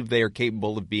believe they are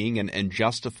capable of being, and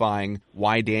justifying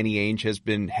why Danny Ainge has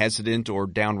been hesitant or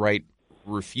downright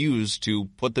refused to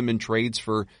put them in trades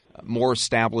for more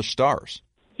established stars.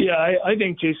 Yeah, I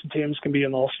think Jason Tatum's can be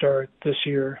an all-star this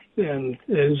year, and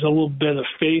there's a little bit of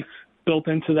faith built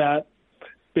into that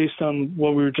based on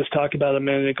what we were just talking about a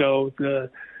minute ago,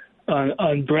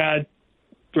 on Brad,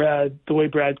 the way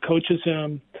Brad coaches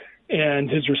him and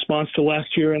his response to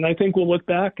last year. And I think we'll look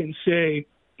back and say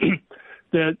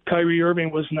that Kyrie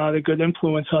Irving was not a good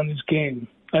influence on his game.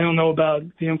 I don't know about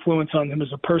the influence on him as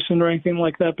a person or anything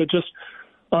like that, but just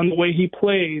on the way he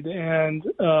played and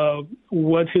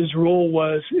what his role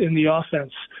was in the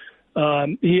offense.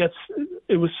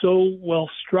 It was so well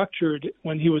structured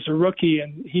when he was a rookie,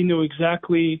 and he knew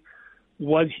exactly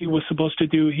what he was supposed to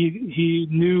do. He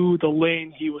knew the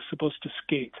lane he was supposed to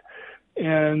skate.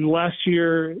 And last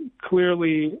year,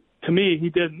 clearly, to me, he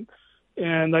didn't.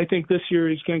 And I think this year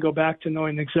he's going to go back to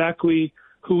knowing exactly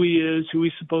who he is, who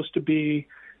he's supposed to be.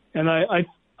 And I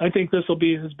think this will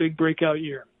be his big breakout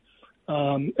year.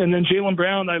 And then Jaylen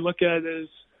Brown, I look at as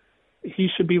he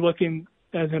should be looking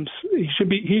at him. He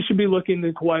should be looking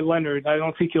at Kawhi Leonard. I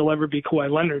don't think he'll ever be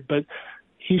Kawhi Leonard, but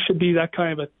he should be that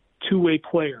kind of a two-way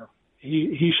player.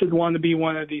 He should want to be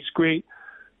one of these great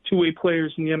two-way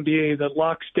players in the NBA that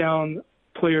locks down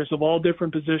players of all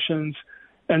different positions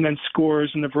and then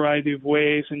scores in a variety of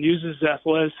ways and uses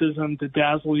athleticism to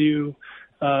dazzle you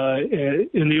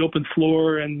in the open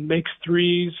floor and makes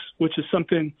threes, which is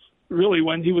something really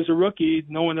when he was a rookie,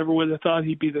 no one ever would have thought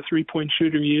he'd be the three-point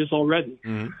shooter he is already.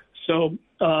 Mm-hmm. So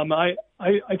I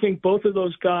think both of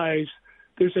those guys,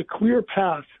 there's a clear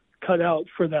path cut out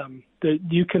for them that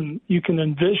you can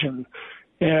envision.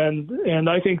 And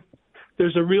I think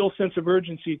there's a real sense of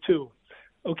urgency too.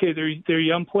 Okay, they're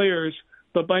young players,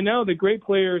 but by now the great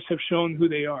players have shown who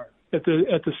they are at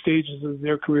the stages of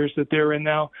their careers that they're in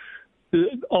now.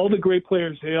 All the great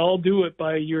players, they all do it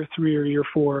by year 3 or year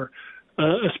 4,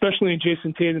 especially in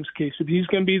Jason Tatum's case. If he's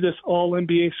going to be this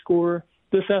all-NBA scorer,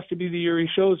 this has to be the year he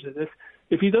shows it.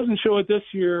 If he doesn't show it this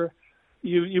year,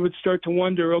 you would start to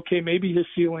wonder, okay, maybe his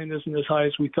ceiling isn't as high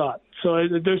as we thought. So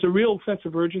there's a real sense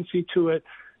of urgency to it,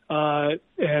 and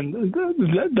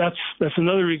that's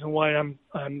another reason why I'm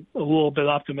a little bit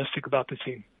optimistic about the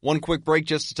team. One quick break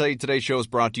just to tell you today's show is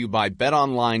brought to you by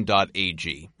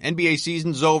BetOnline.ag. NBA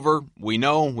season's over. We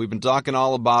know. We've been talking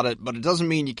all about it, but it doesn't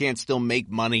mean you can't still make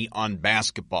money on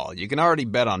basketball. You can already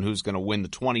bet on who's going to win the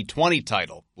 2020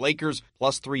 title. Lakers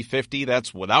plus 350.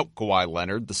 That's without Kawhi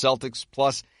Leonard. The Celtics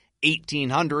plus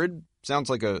 1,800.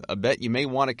 Sounds like a bet you may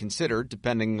want to consider,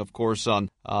 depending, of course, on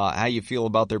how you feel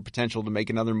about their potential to make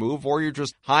another move, or you're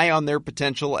just high on their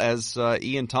potential as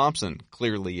Ian Thompson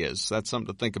clearly is. That's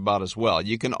something to think about as well.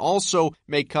 You can also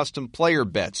make custom player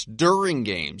bets during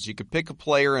games. You could pick a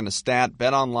player and a stat.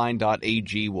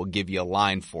 BetOnline.ag will give you a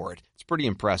line for it. It's pretty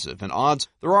impressive. And odds,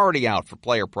 they're already out for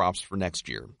player props for next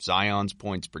year. Zion's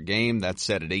points per game, that's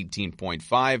set at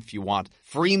 18.5. If you want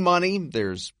free money,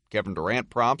 there's Kevin Durant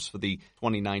props for the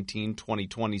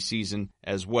 2019-2020 season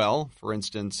as well. For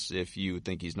instance, if you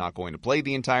think he's not going to play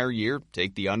the entire year,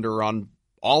 take the under on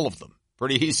all of them.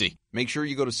 Pretty easy. Make sure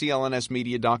you go to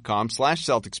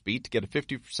clnsmedia.com/CelticsBeat to get a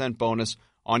 50% bonus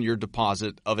on your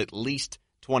deposit of at least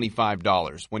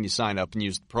 $25 when you sign up and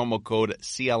use the promo code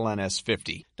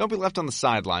CLNS50. Don't be left on the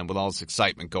sideline with all this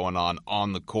excitement going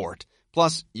on the court.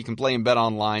 Plus, you can play in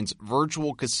BetOnline's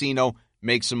virtual casino.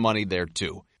 Make some money there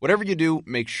too. Whatever you do,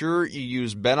 make sure you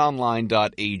use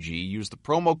betonline.ag. Use the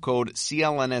promo code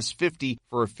CLNS50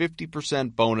 for a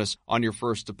 50% bonus on your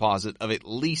first deposit of at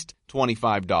least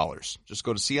 $25. Just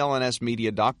go to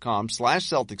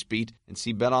clnsmedia.com/CelticsBeat and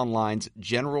see BetOnline's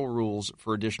general rules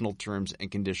for additional terms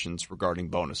and conditions regarding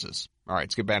bonuses. All right,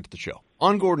 let's get back to the show.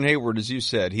 On Gordon Hayward, as you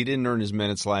said, he didn't earn his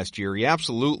minutes last year. He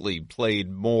absolutely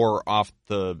played more off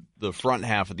the front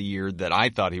half of the year that I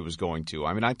thought he was going to.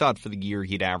 I mean, I thought for the year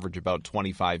he'd average about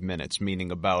 25 minutes,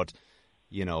 meaning about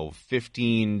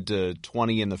 15 to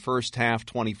 20 in the first half,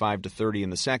 25 to 30 in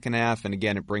the second half, and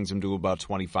again, it brings him to about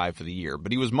 25 for the year.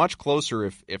 But he was much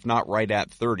closer, if not right at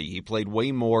 30. He played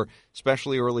way more,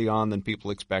 especially early on, than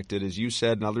people expected. As you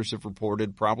said, and others have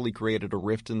reported, probably created a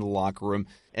rift in the locker room.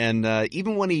 And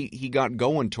even when he got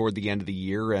going toward the end of the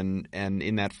year and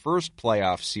in that first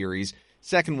playoff series,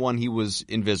 second one, he was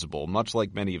invisible, much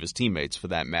like many of his teammates for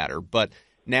that matter. But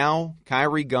now,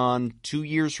 Kyrie gone, 2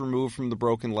 years removed from the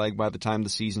broken leg by the time the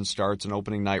season starts and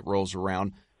opening night rolls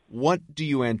around. What do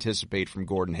you anticipate from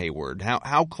Gordon Hayward?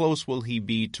 How close will he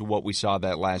be to what we saw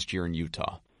that last year in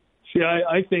Utah? See,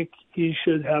 I think he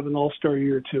should have an all-star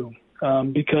year too,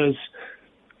 because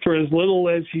for as little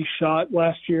as he shot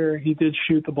last year, he did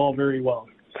shoot the ball very well.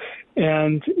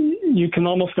 And you can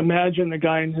almost imagine the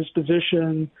guy in his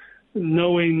position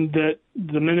knowing that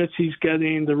the minutes he's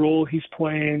getting, the role he's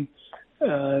playing,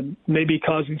 maybe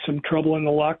causing some trouble in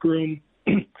the locker room,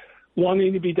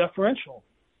 wanting to be deferential.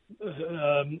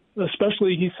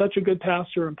 Especially he's such a good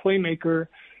passer and playmaker.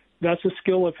 That's a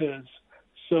skill of his.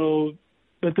 So,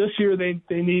 but this year they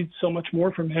need so much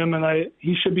more from him, and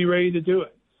he should be ready to do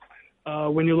it.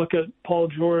 When you look at Paul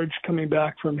George coming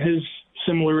back from his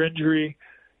similar injury,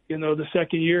 the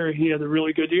second year he had a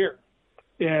really good year.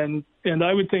 And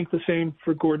I would think the same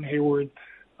for Gordon Hayward.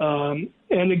 And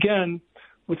again,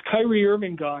 with Kyrie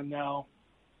Irving gone now,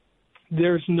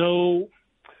 there's no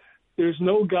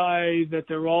guy that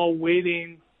they're all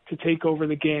waiting to take over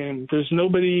the game. There's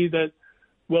nobody that,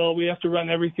 we have to run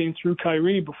everything through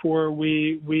Kyrie before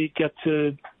we get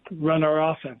to run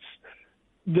our offense.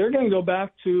 They're going to go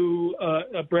back to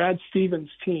a Brad Stevens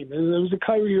team. There was a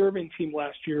Kyrie Irving team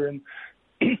last year, and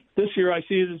this year I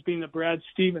see it as being a Brad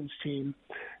Stevens team,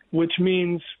 which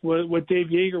means what Dave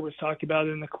Yeager was talking about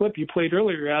in the clip you played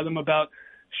earlier, Adam, about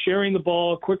sharing the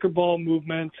ball, quicker ball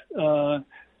movement, a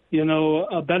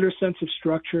better sense of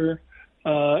structure,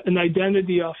 an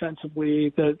identity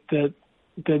offensively that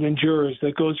endures,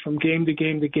 that goes from game to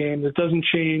game to game, that doesn't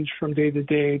change from day to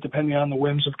day depending on the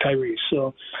whims of Kyrie.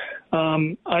 So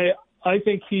I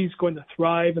think he's going to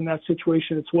thrive in that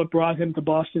situation. It's what brought him to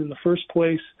Boston in the first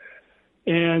place.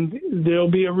 And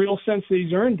there'll be a real sense that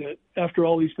he's earned it after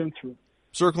all he's been through.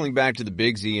 Circling back to the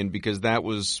Bigs, Ian, because that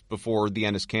was before the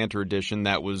Enes Kanter edition,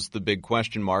 that was the big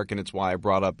question mark, and it's why I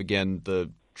brought up again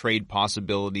the trade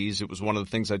possibilities. It was one of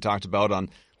the things I talked about on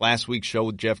last week's show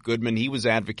with Jeff Goodman. He was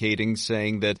advocating,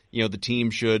 saying that the team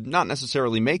should not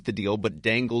necessarily make the deal, but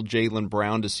dangle Jaylen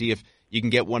Brown to see if you can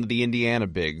get one of the Indiana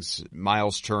bigs,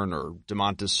 Miles Turner,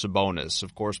 Domantas Sabonis.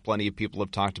 Of course, plenty of people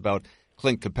have talked about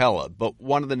Clint Capella, but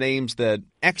one of the names that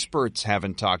experts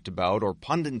haven't talked about or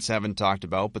pundits haven't talked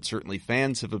about, but certainly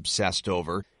fans have obsessed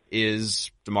over, is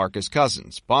DeMarcus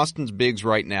Cousins. Boston's bigs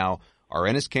right now are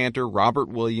Enes Kanter, Robert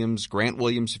Williams, Grant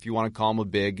Williams, if you want to call him a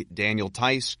big, Daniel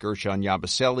Tice, Gershon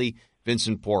Yabusele,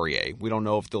 Vincent Poirier. We don't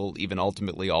know if they'll even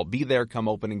ultimately all be there come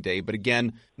opening day, but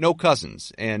again, no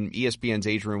Cousins. And ESPN's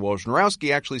Adrian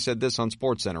Wojnarowski actually said this on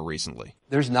SportsCenter recently.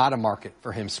 There's not a market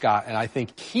for him, Scott, and I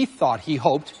think he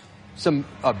hoped some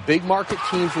big market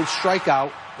teams would strike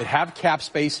out, that have cap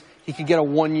space. He could get a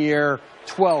 1 year,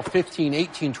 $12, $15,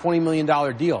 $18, $20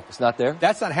 million deal. It's not there?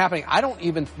 That's not happening. I don't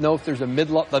even know if there's the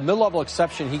mid-level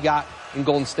exception he got in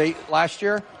Golden State last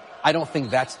year. I don't think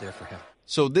that's there for him.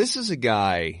 So this is a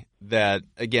guy that,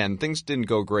 again, things didn't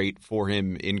go great for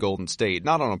him in Golden State.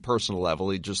 Not on a personal level.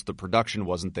 The production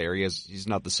wasn't there. He's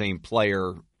not the same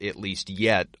player, at least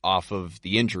yet, off of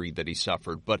the injury that he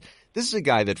suffered. But this is a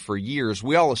guy that for years,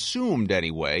 we all assumed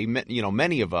anyway,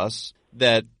 many of us,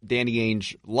 that Danny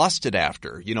Ainge lusted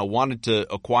after, wanted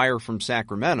to acquire from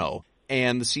Sacramento.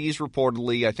 And the C's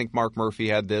reportedly, I think Mark Murphy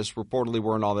had this, reportedly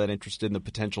weren't all that interested in the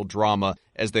potential drama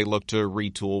as they look to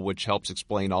retool, which helps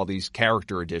explain all these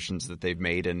character additions that they've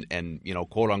made and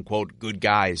quote-unquote good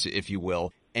guys, if you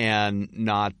will, and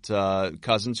not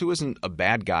Cousins, who isn't a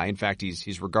bad guy. In fact,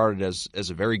 he's regarded as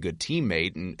a very good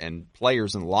teammate, and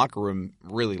players in the locker room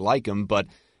really like him. But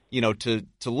to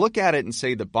look at it and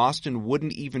say that Boston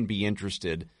wouldn't even be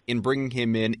interested in bringing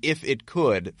him in if it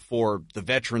could for the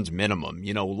veterans minimum,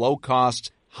 low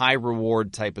cost, high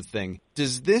reward type of thing.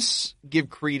 Does this give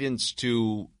credence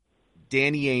to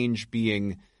Danny Ainge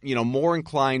being, more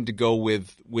inclined to go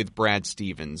with Brad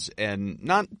Stevens and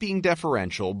not being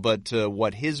deferential, but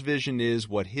what his vision is,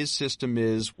 what his system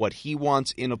is, what he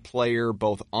wants in a player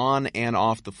both on and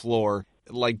off the floor?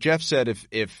 Like Jeff said,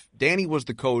 if Danny was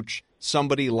the coach,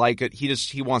 somebody like it,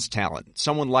 he wants talent.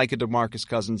 Someone like a DeMarcus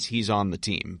Cousins, he's on the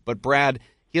team. But Brad,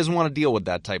 he doesn't want to deal with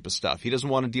that type of stuff. He doesn't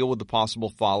want to deal with the possible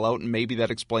fallout, and maybe that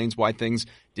explains why things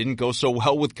didn't go so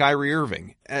well with Kyrie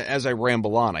Irving. As I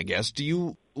ramble on, I guess, do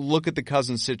you look at the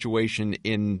Cousins situation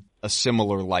in a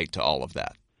similar light to all of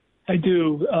that? I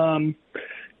do.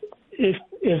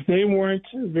 If they weren't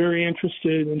very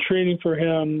interested in trading for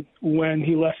him when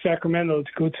he left Sacramento to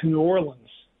go to New Orleans,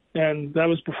 and that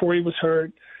was before he was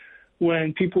hurt,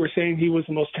 when people were saying he was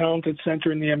the most talented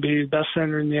center in the NBA, best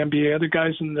center in the NBA. Other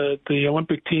guys in the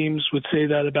Olympic teams would say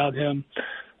that about him.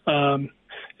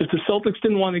 If the Celtics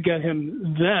didn't want to get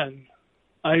him then,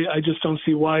 I just don't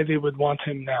see why they would want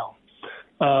him now,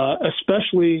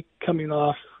 especially coming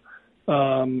off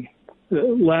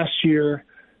last year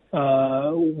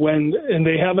when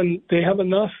they have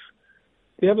enough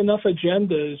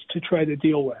agendas to try to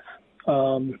deal with.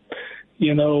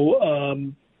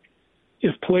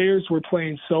 If players were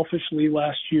playing selfishly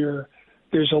last year,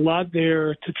 there's a lot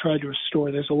there to try to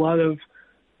restore. There's a lot of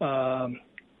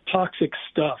toxic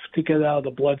stuff to get out of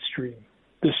the bloodstream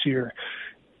this year.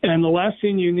 And the last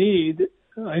thing you need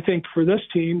I think for this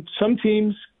team, some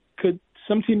teams could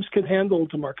handle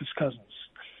DeMarcus Cousins.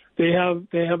 They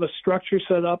have a structure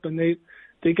set up, and they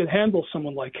could handle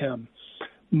someone like him.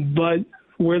 But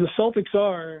where the Celtics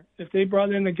are, if they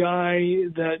brought in a guy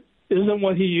that isn't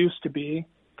what he used to be,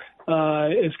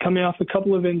 is coming off a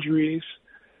couple of injuries,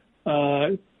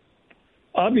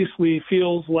 obviously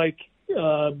feels like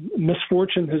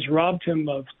misfortune has robbed him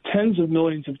of tens of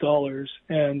millions of dollars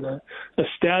and a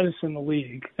status in the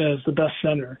league as the best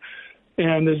center,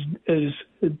 and is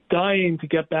dying to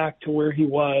get back to where he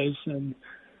was, and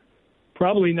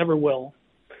probably never will.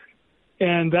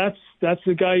 And that's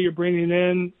the guy you're bringing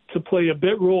in to play a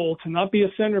bit role, to not be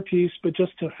a centerpiece, but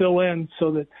just to fill in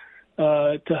so that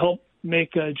to help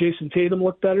make Jason Tatum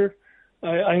look better.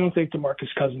 I don't think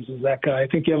DeMarcus Cousins is that guy. I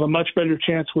think you have a much better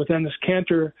chance with Enes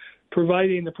Kanter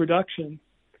providing the production.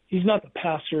 He's not the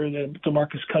passer that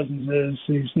DeMarcus Cousins is.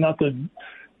 He's not the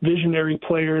visionary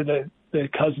player that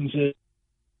Cousins is.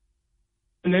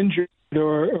 An injured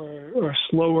or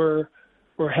slower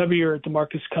or heavier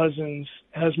DeMarcus Cousins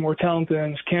has more talent than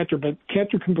Enes Kanter, but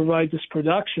Kanter can provide this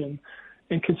production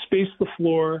and can space the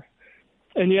floor.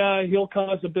 And yeah, he'll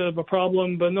cause a bit of a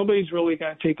problem, but nobody's really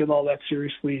going to take it all that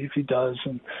seriously if he does.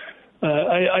 And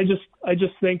I just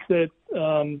think that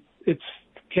it's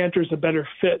Kanter's a better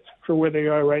fit for where they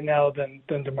are right now than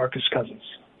DeMarcus Cousins.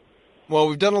 Well,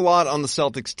 we've done a lot on the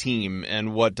Celtics team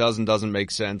and what does and doesn't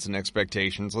make sense and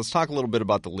expectations. Let's talk a little bit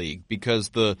about the league, because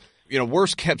the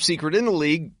worst kept secret in the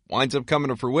league winds up coming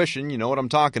to fruition. You know what I'm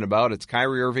talking about. It's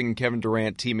Kyrie Irving and Kevin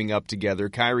Durant teaming up together.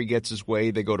 Kyrie gets his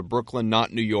way. They go to Brooklyn,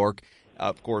 not New York.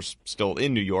 Of course, still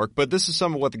in New York. But this is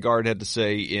some of what the guard had to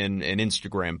say in an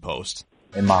Instagram post.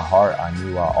 In my heart, I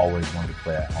knew I always wanted to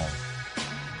play at home.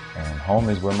 And home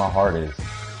is where my heart is.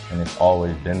 And it's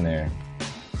always been there,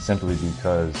 simply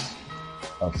because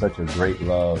of such a great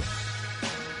love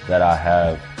that I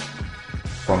have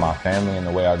for my family and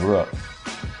the way I grew up.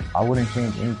 I wouldn't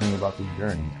change anything about this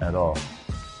journey at all.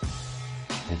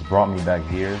 It's brought me back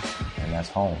here, and that's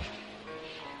home.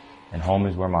 And home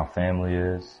is where my family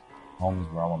is. Home is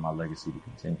where I want my legacy to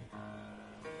continue.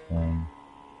 And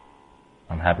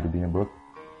I'm happy to be in Brooklyn.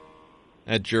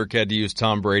 That jerk had to use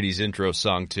Tom Brady's intro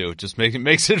song, too. It just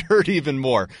makes it hurt even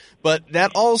more. But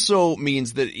that also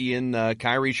means that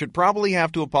Kyrie should probably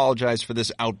have to apologize for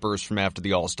this outburst from after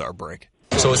the All-Star break.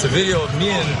 So it's a video of me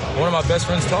and one of my best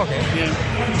friends talking,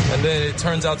 and then it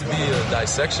turns out to be a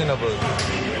dissection of a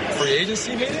free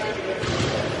agency meeting?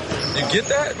 You get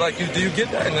that? Do you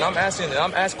get that? And then I'm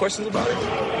asked questions about it?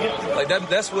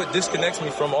 That's what disconnects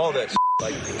me from all that shit.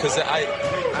 Because I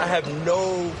have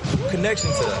no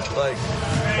connection to that.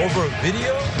 Over a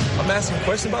video, I'm asking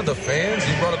questions about the fans.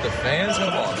 You brought up the fans? Come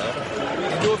on,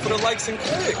 man. You do it for the likes and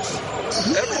clicks.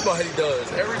 Everybody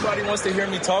does. Everybody wants to hear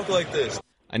me talk like this.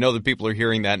 I know that people are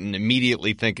hearing that and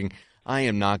immediately thinking, I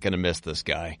am not going to miss this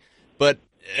guy. But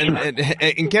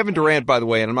and Kevin Durant, by the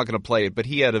way, and I'm not going to play it, but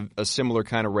he had a similar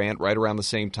kind of rant right around the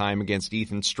same time against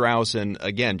Ethan Strauss, and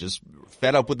again, just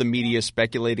fed up with the media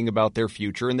speculating about their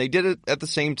future, and they did it at the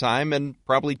same time and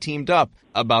probably teamed up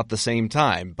about the same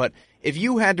time. But if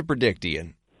you had to predict,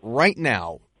 Ian, right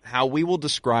now, how we will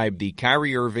describe the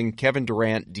Kyrie Irving, Kevin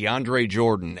Durant, DeAndre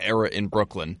Jordan era in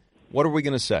Brooklyn, what are we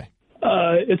going to say?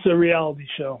 It's a reality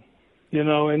show,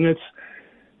 and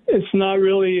it's not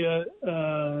really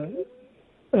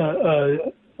a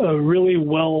really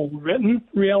well-written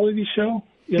reality show,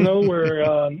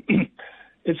 where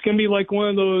it's going to be like one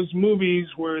of those movies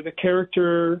where the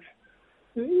character,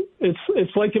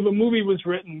 it's like if a movie was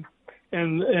written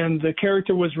and the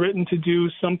character was written to do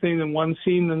something in one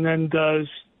scene and then does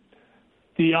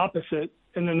the opposite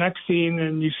in the next scene,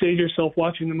 and you say to yourself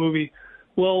watching the movie,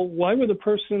 well, why would the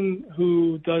person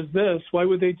who does this, why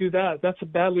would they do that? That's a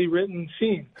badly written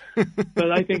scene.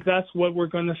 But I think that's what we're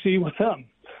going to see with them.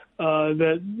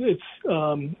 That it's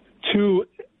two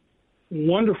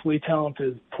wonderfully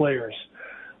talented players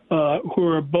who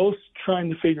are both trying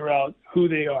to figure out who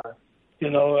they are. We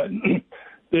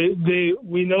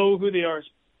know who they are as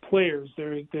players.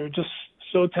 They're just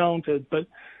so talented. But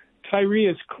Kyrie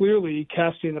is clearly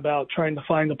casting about trying to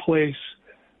find a place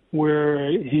where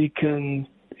he can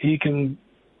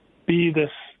be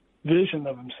this vision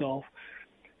of himself.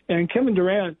 And Kevin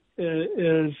Durant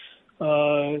is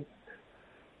I've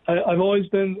always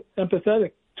been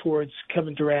empathetic towards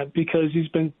Kevin Durant because he's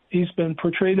been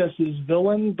portrayed as this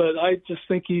villain, but I just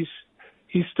think he's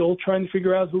still trying to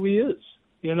figure out who he is.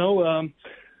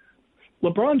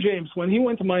 LeBron James, when he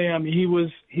went to Miami, he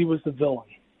was the villain,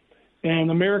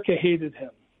 and America hated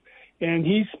him. And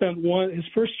he spent his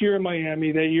first year in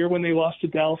Miami, that year when they lost to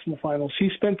Dallas in the finals,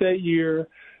 he spent that year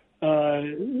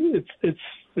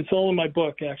It's all in my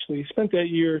book, actually. He spent that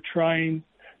year trying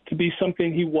to be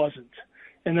something he wasn't.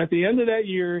 And at the end of that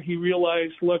year, he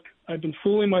realized, look, I've been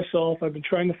fooling myself. I've been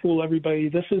trying to fool everybody.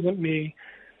 This isn't me.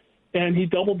 And he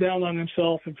doubled down on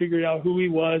himself and figured out who he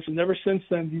was. And ever since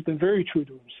then, he's been very true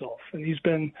to himself. And he's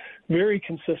been very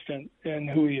consistent in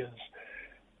who he is.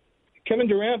 Kevin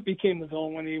Durant became the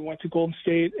villain when he went to Golden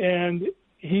State, and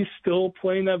he's still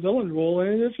playing that villain role,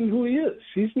 and it isn't who he is.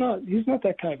 He's not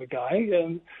that kind of a guy.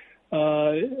 And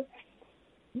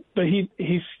but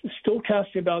he's still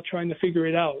casting about trying to figure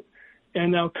it out.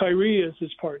 And now Kyrie is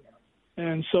his partner.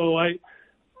 And so I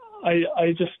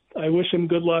wish him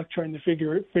good luck trying to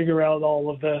figure out all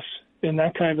of this in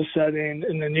that kind of a setting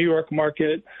in the New York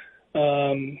market,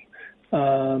 coming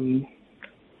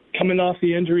off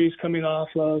the injuries, coming off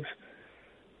of.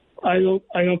 I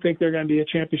don't think they're going to be a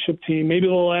championship team. Maybe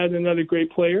they'll add another great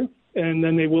player, and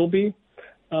then they will be.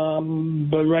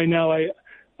 But right now, I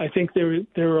think there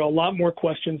are a lot more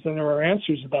questions than there are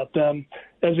answers about them.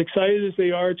 As excited as they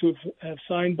are to have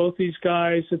signed both these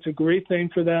guys, it's a great thing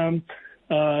for them.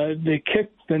 They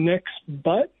kicked the Knicks'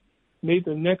 butt, made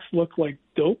the Knicks look like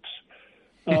dopes.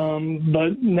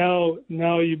 But now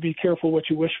you be careful what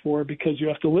you wish for, because you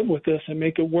have to live with this and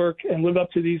make it work and live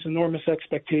up to these enormous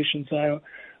expectations.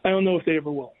 I don't know if they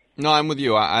ever will. No, I'm with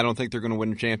you. I don't think they're going to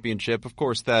win a championship. Of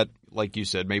course, that, like you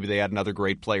said, maybe they add another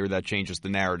great player that changes the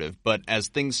narrative. But as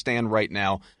things stand right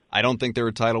now, I don't think they're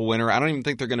a title winner. I don't even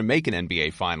think they're going to make an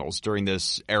NBA Finals during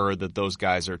this era that those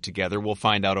guys are together. We'll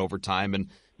find out over time, and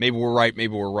maybe we're right,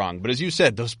 maybe we're wrong. But as you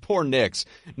said, those poor Knicks,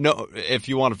 no, if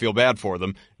you want to feel bad for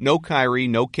them, no Kyrie,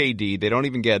 no KD. They don't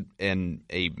even get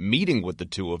a meeting with the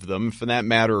two of them. For that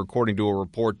matter, according to a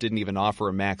report, didn't even offer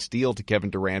a max deal to Kevin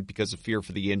Durant because of fear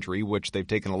for the injury, which they've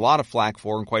taken a lot of flack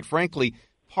for, and quite frankly,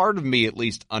 part of me at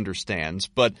least understands.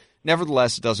 But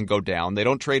nevertheless, it doesn't go down. They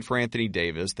don't trade for Anthony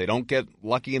Davis. They don't get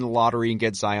lucky in the lottery and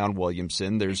get Zion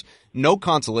Williamson. There's no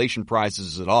consolation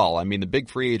prizes at all. I mean, the big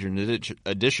free agent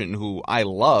addition, who I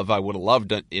love, I would have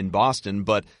loved in Boston,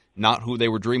 but not who they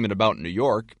were dreaming about in New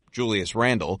York, Julius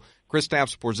Randle.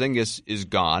 Kristaps Porzingis is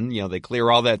gone. You know, they clear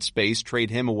all that space, trade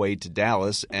him away to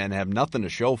Dallas, and have nothing to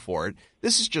show for it.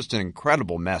 This is just an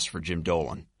incredible mess for Jim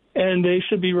Dolan. And they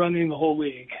should be running the whole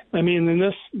league. I mean, in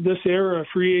this era of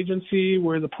free agency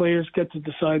where the players get to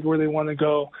decide where they want to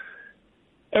go,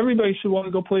 everybody should want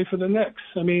to go play for the Knicks.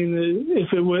 I mean,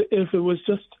 if it was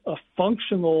just a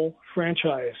functional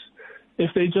franchise, if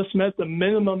they just met the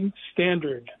minimum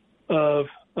standard of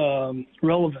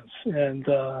relevance and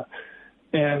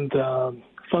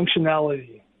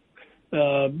functionality,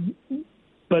 but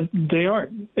they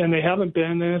aren't, and they haven't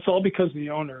been, and it's all because of the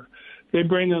owner. They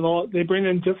bring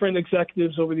in different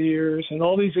executives over the years, and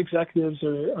all these executives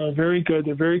are very good.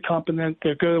 They're very competent.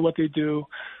 They're good at what they do.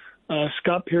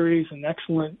 Scott Perry's an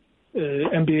excellent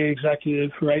NBA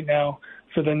executive right now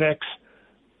for the Knicks,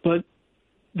 but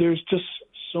there's just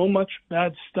so much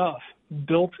bad stuff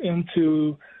built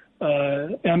into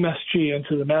MSG,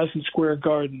 into the Madison Square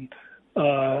Garden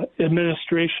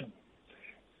administration,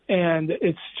 and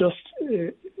it's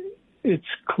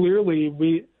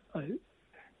clearly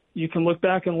you can look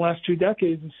back in the last 2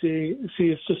 decades and see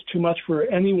it's just too much for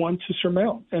anyone to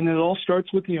surmount. And it all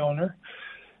starts with the owner.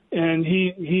 And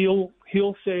he'll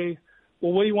say,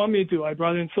 well, what do you want me to do? I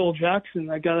brought in Phil Jackson.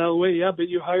 I got out of the way. Yeah, but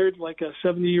you hired like a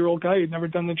 70-year-old guy who'd never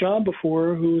done the job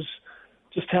before, who's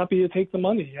just happy to take the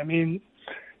money. I mean,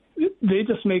 they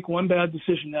just make one bad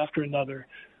decision after another.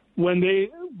 When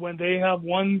they have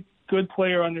one good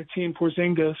player on their team,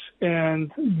 Porzingis,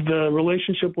 and the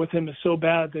relationship with him is so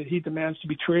bad that he demands to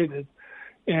be traded,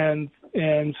 and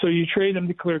so you trade him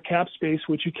to clear cap space,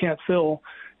 which you can't fill,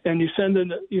 and you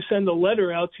send a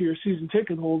letter out to your season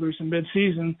ticket holders in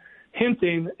mid-season,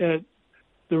 hinting at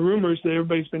the rumors that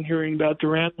everybody's been hearing about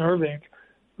Durant and Irving,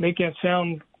 making it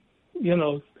sound,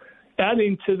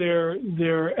 adding to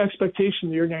their expectation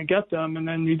that you're going to get them, and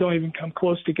then you don't even come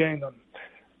close to getting them.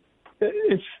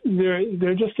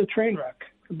 They're just a train wreck,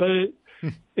 but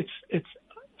it's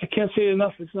I can't say it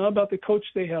enough. It's not about the coach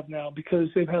they have now, because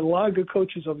they've had a lot of good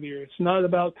coaches over the years. It's not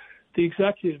about the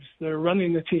executives that are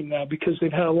running the team now, because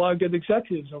they've had a lot of good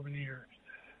executives over the years.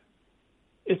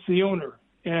 It's the owner,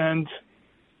 and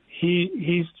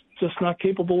he's just not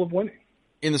capable of winning.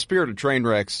 In the spirit of train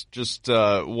wrecks, just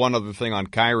one other thing on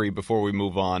Kyrie before we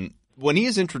move on. When he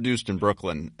is introduced in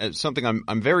Brooklyn, something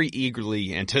I'm very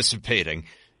eagerly anticipating.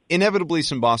 Inevitably,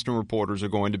 some Boston reporters are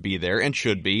going to be there, and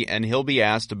should be, and he'll be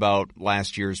asked about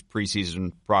last year's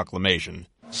preseason proclamation.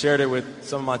 Shared it with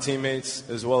some of my teammates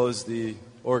as well as the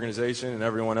organization and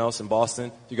everyone else in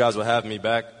Boston. You guys will have me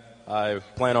back. I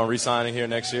plan on re-signing here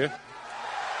next year.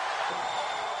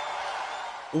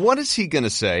 What is he going to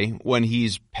say when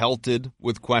he's pelted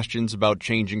with questions about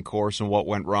changing course and what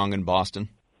went wrong in Boston?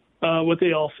 What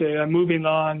they all say, I'm moving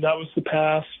on. That was the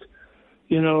past,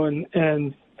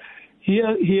 and he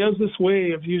has this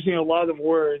way of using a lot of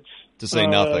words to say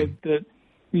nothing. So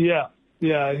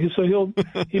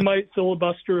he might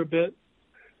filibuster a bit,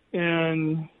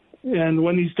 and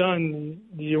when he's done,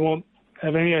 you won't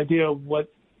have any idea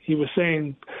what he was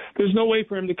saying. There's no way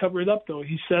for him to cover it up, though.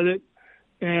 He said it,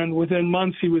 and within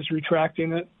months he was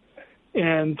retracting it,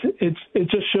 and it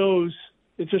just shows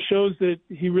that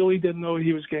he really didn't know what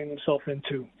he was getting himself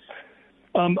into.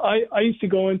 I used to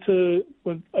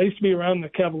be around the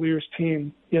Cavaliers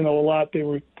team, a lot. They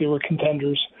were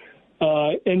contenders,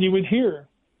 and you would hear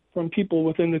from people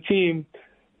within the team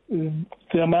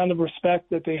the amount of respect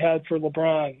that they had for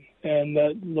LeBron, and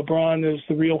that LeBron is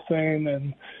the real thing,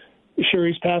 and sure,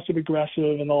 he's passive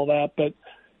aggressive and all that, but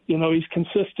he's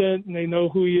consistent, and they know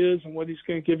who he is and what he's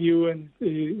going to give you, and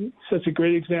he sets a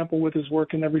great example with his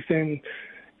work and everything.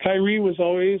 Kyrie was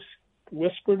always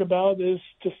whispered about as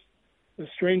just a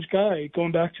strange guy,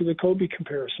 going back to the Kobe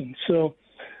comparison. So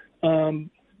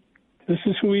this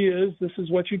is who he is. This is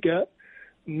what you get.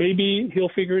 Maybe he'll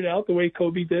figure it out the way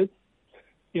Kobe did.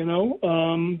 Maybe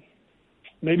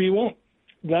he won't.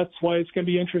 That's why it's going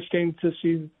to be interesting to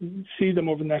see them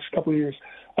over the next couple of years.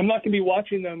 I'm not going to be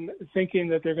watching them thinking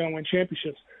that they're going to win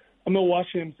championships. I'm going to watch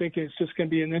them thinking it's just going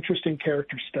to be an interesting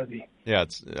character study. Yeah,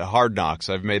 it's Hard Knocks.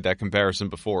 I've made that comparison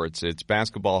before. It's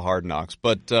basketball Hard Knocks.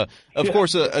 But, of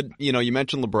course, you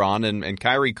mentioned LeBron, and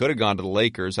Kyrie could have gone to the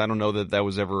Lakers. I don't know that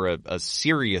was ever a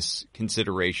serious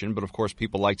consideration, but, of course,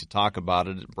 people like to talk about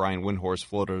it. Brian Windhorst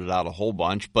floated it out a whole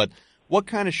bunch. But what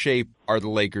kind of shape are the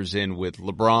Lakers in with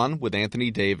LeBron, with Anthony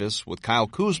Davis, with Kyle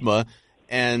Kuzma,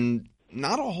 and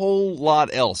not a whole lot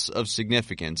else of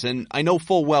significance? And I know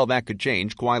full well that could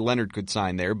change. Kawhi Leonard could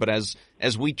sign there, but as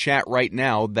we chat right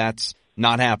now, that's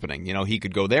not happening. He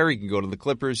could go there, he could go to the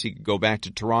Clippers, he could go back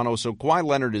to Toronto. So Kawhi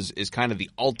Leonard is kind of the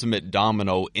ultimate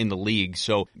domino in the league.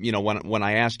 So, when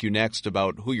I ask you next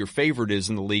about who your favorite is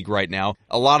in the league right now,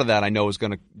 a lot of that I know is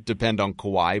going to depend on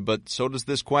Kawhi, but so does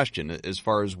this question as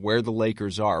far as where the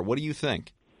Lakers are. What do you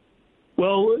think?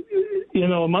 Well,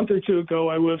 a month or two ago,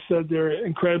 I would have said they're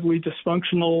incredibly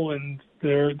dysfunctional, and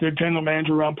their general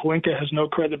manager, Ron Pelinka, has no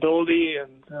credibility.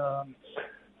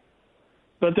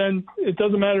 But then it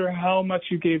doesn't matter how much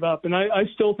you gave up. And I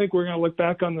still think we're going to look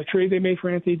back on the trade they made for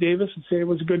Anthony Davis and say it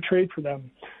was a good trade for them.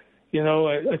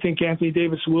 I think Anthony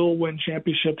Davis will win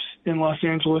championships in Los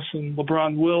Angeles, and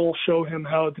LeBron will show him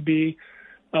how to be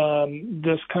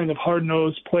this kind of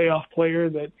hard-nosed playoff player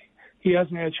that he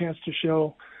hasn't had a chance to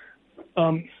show.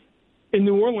 In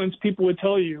New Orleans, people would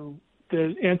tell you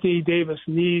that Anthony Davis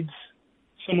needs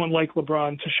someone like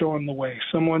LeBron to show him the way,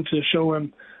 someone to show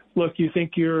him, look, you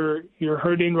think you're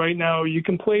hurting right now, you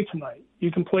can play tonight.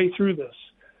 You can play through this.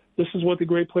 This is what the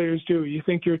great players do. You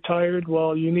think you're tired?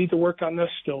 Well, you need to work on this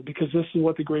still, because this is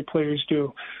what the great players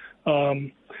do.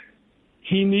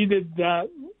 He needed that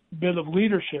bit of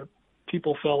leadership,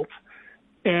 people felt,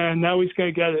 and now he's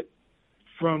going to get it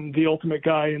from the ultimate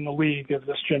guy in the league of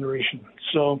this generation.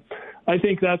 So I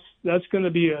think that's going to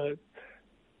be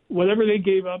whatever they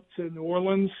gave up to New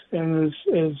Orleans, and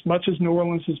as much as New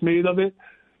Orleans has made of it,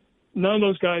 none of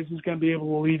those guys is going to be able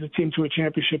to lead a team to a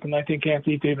championship, and I think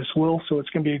Anthony Davis will. So it's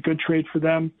going to be a good trade for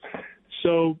them.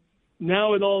 So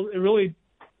now it really,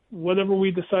 whatever we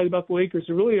decide about the Lakers,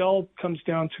 it really all comes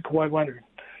down to Kawhi Leonard.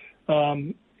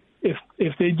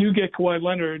 If they do get Kawhi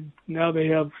Leonard, now they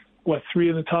have three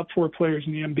of the top four players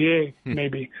in the NBA,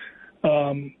 maybe,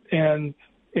 and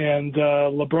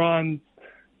LeBron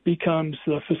becomes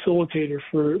the facilitator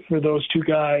for those two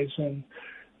guys, and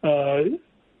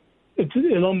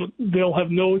they'll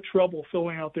have no trouble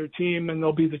filling out their team, and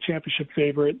they'll be the championship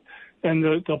favorite,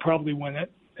 and they'll probably win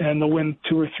it, and they'll win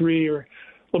 2 or 3, or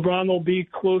LeBron will be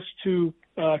close to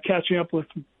catching up with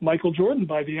Michael Jordan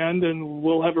by the end, and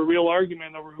we'll have a real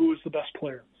argument over who is the best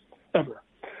player ever.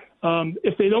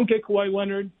 If they don't get Kawhi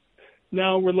Leonard,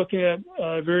 now we're looking at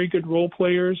very good role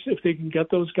players. If they can get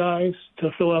those guys to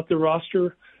fill out their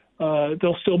roster,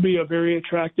 they'll still be a very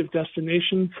attractive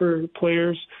destination for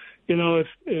players.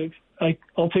 If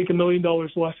I'll take $1 million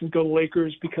less and go to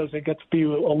Lakers because I get to be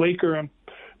a Laker and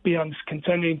be on this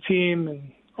contending team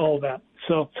and all of that.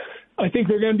 So I think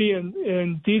they're going to be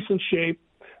in decent shape,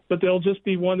 but they'll just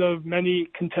be one of many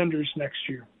contenders next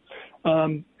year.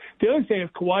 The other thing,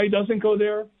 if Kawhi doesn't go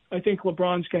there, I think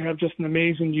LeBron's going to have just an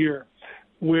amazing year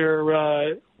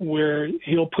where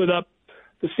he'll put up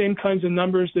the same kinds of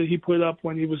numbers that he put up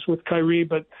when he was with Kyrie,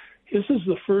 but this is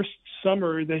the first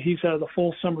summer that he's had a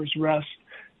full summer's rest.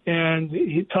 And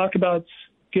he talk about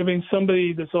giving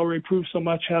somebody that's already proved so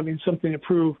much, having something to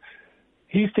prove.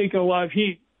 He's taken a lot of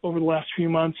heat over the last few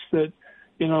months that,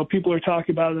 people are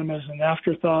talking about him as an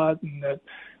afterthought and that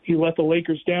he let the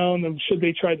Lakers down and should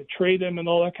they try to trade him and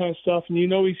all that kind of stuff. And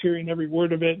he's hearing every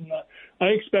word of it. And I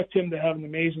expect him to have an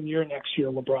amazing year next year,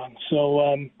 LeBron.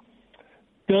 So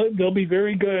they'll be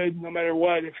very good no matter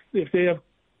what. If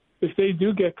they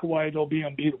do get Kawhi, they'll be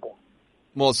unbeatable.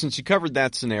 Well, since you covered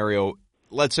that scenario,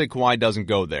 let's say Kawhi doesn't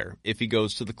go there. If he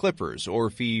goes to the Clippers or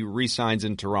if he re-signs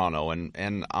in Toronto,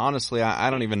 and honestly, I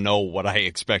don't even know what I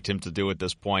expect him to do at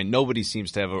this point. Nobody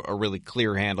seems to have a really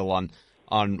clear handle on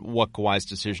what Kawhi's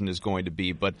decision is going to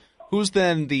be. But who's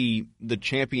then the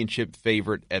championship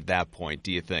favorite at that point,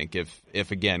 do you think,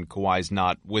 if again, Kawhi's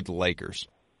not with the Lakers?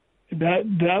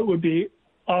 That would be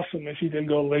awesome if he didn't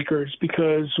go to Lakers,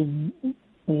 because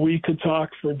we could talk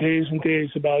for days and days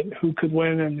about who could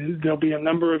win, and there'll be a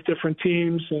number of different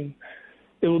teams, and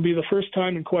it will be the first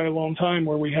time in quite a long time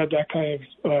where we have that kind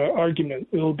of argument.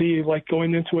 It'll be like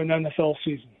going into an NFL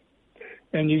season,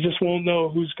 and you just won't know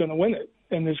who's going to win it,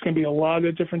 and there's going to be a lot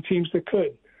of different teams that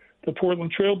could. The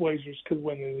Portland Trailblazers could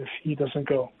win it if he doesn't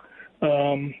go.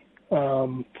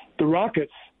 The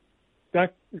Rockets,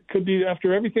 that could be,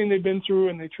 after everything they've been through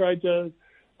and they tried to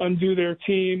undo their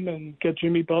team and get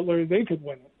Jimmy Butler, they could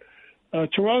win it.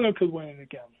 Toronto could win it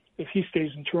again if he stays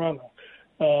in Toronto.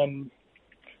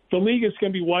 The league is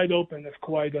going to be wide open if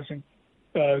Kawhi doesn't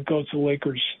go to the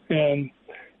Lakers, and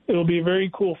it'll be a very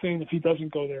cool thing if he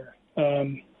doesn't go there.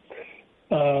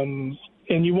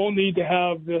 And you won't need to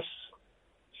have this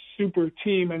super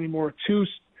team anymore. Two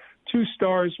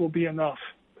stars will be enough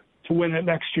to win it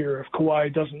next year if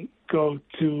Kawhi doesn't go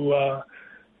to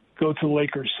the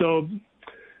Lakers. So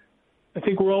I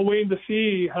think we're all waiting to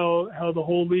see how the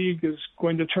whole league is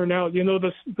going to turn out.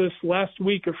 This last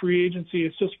week of free agency,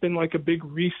 it's just been like a big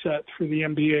reset for the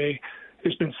NBA.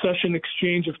 There's been such an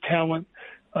exchange of talent,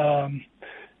 and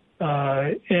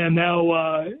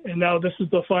now this is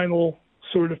the final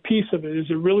sort of piece of it. Is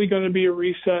it really going to be a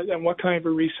reset, and what kind of a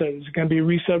reset? Is it going to be a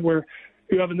reset where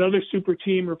you have another super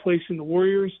team replacing the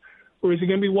Warriors, or is it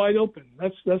going to be wide open?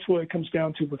 That's what it comes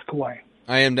down to with Kawhi.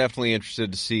 I am definitely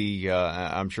interested to see,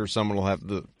 I'm sure someone will have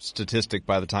the statistic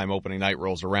by the time opening night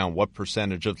rolls around, what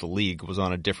percentage of the league was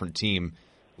on a different team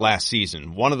last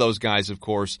season. One of those guys, of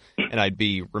course, and I'd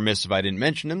be remiss if I didn't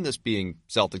mention him, this being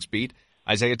Celtics beat,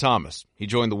 Isaiah Thomas. He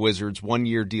joined the Wizards,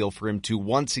 1-year deal for him to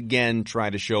once again try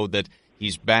to show that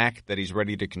he's back, that he's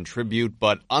ready to contribute.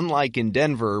 But unlike in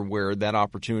Denver, where that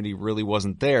opportunity really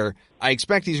wasn't there, I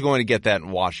expect he's going to get that in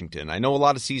Washington. I know a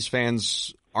lot of C's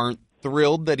fans aren't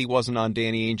thrilled that he wasn't on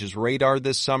Danny Ainge's radar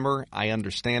this summer. I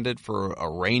understand it for a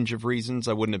range of reasons.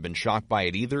 I wouldn't have been shocked by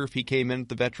it either if he came in at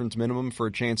the veterans minimum for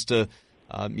a chance to,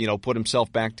 put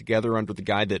himself back together under the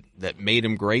guy that made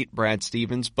him great, Brad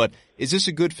Stevens. But is this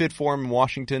a good fit for him in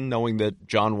Washington, knowing that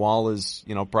John Wall is,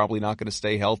 probably not going to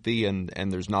stay healthy and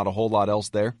there's not a whole lot else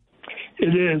there?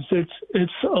 It is.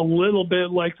 It's a little bit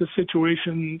like the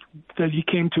situation that he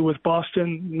came to with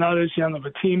Boston. Not as young of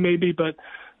a team maybe, but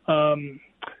a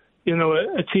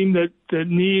team that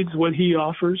needs what he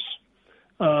offers,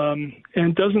 and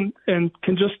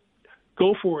can just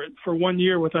go for it for 1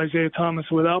 year with Isaiah Thomas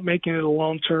without making it a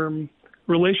long-term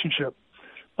relationship.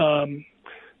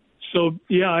 So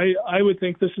yeah, I would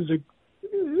think this is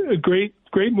a great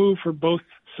move for both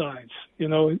sides.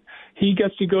 He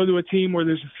gets to go to a team where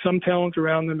there's some talent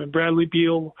around him, and Bradley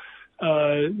Beal,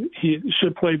 he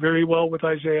should play very well with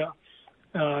Isaiah.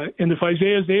 And if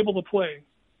Isaiah is able to play,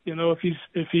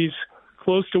 if he's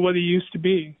close to what he used to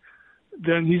be,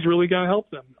 then he's really going to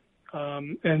help them.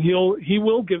 And he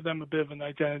will give them a bit of an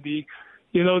identity.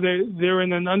 They're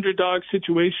in an underdog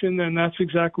situation, and that's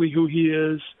exactly who he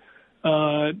is.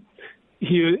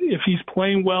 If he's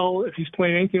playing well, if he's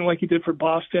playing anything like he did for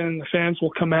Boston, the fans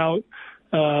will come out.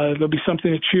 There'll be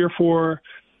something to cheer for.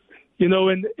 He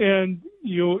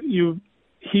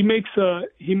makes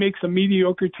a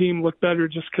mediocre team look better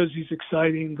just because he's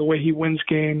exciting, the way he wins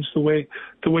games, the way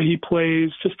he plays,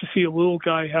 just to see a little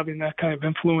guy having that kind of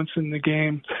influence in the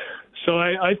game. So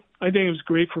I think it was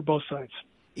great for both sides.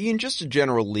 Ian, just a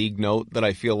general league note that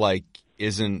I feel like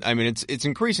it's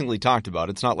increasingly talked about.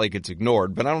 It's not like it's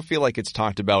ignored, but I don't feel like it's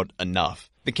talked about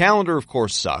enough. The calendar, of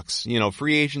course, sucks.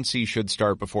 Free agency should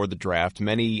start before the draft.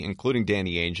 Many, including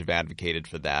Danny Ainge, have advocated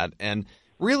for that. And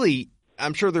really,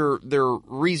 I'm sure there are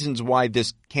reasons why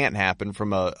this can't happen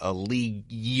from a league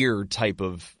year type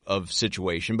of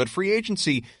situation, but free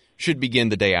agency should begin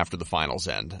the day after the finals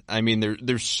end. I mean,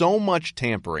 there's so much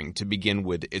tampering to begin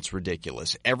with, it's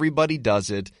ridiculous. Everybody does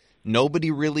it.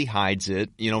 Nobody really hides it.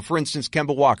 For instance,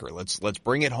 Kemba Walker. Let's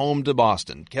bring it home to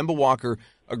Boston. Kemba Walker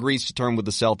agrees to term with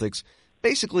the Celtics.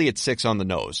 Basically, it's 6 on the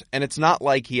nose. And it's not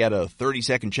like he had a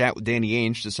 30-second chat with Danny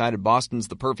Ainge, decided Boston's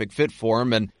the perfect fit for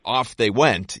him, and off they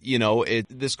went.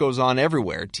 This goes on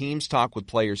everywhere. Teams talk with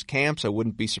players' camps. I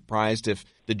wouldn't be surprised if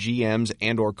the GMs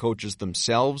and or coaches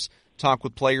themselves talk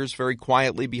with players very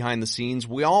quietly behind the scenes.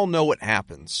 We all know what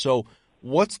happens. So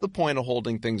what's the point of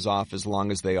holding things off as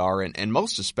long as they are, and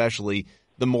most especially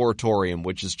the moratorium,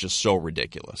 which is just so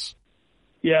ridiculous?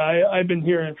 Yeah, I've been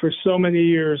hearing for so many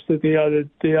years that they ought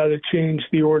to change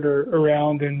the order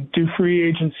around and do free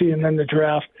agency and then the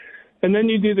draft. And then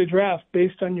you do the draft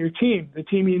based on your team, the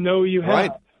team you have,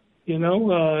 right. And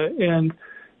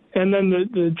then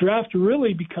the draft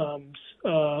really becomes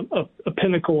a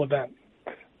pinnacle event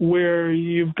where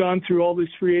you've gone through all this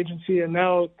free agency, and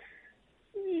now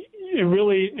it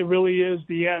really is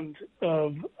the end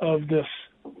of this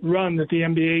run that the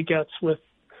NBA gets with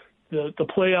the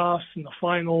playoffs and the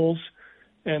finals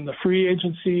and the free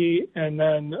agency, and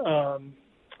then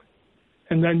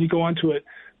you go on to it.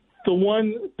 The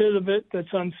one bit of it that's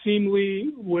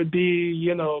unseemly would be,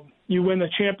 you win a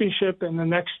championship and the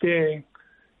next day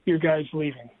your guy's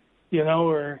leaving,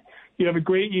 or you have a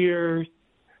great year,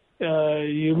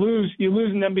 you lose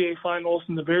an NBA finals,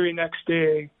 and the very next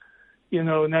day,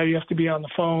 now you have to be on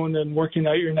the phone and working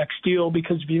out your next deal,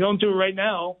 because if you don't do it right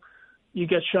now, you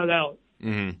get shut out.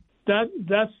 Mm-hmm.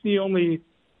 That's the only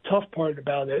tough part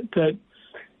about it. That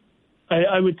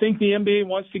I would think the NBA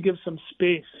wants to give some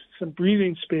space, some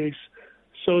breathing space,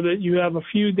 so that you have a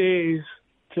few days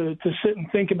to sit and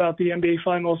think about the NBA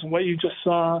Finals and what you just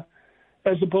saw,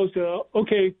 as opposed to,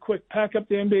 okay, quick, pack up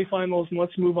the NBA Finals and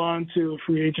let's move on to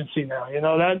free agency now.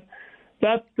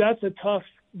 That's a tough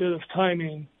bit of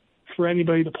timing for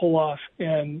anybody to pull off,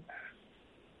 and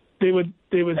they would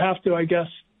have to, I guess,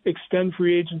 extend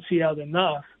free agency out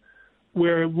enough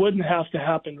where it wouldn't have to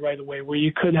happen right away, where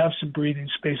you could have some breathing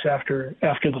space after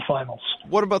the finals.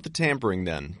 What about the tampering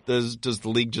then? Does the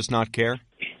league just not care?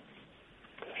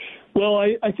 Well,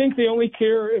 I think they only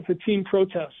care if a team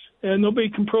protests, and nobody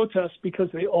can protest because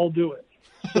they all do it.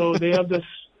 So they have this,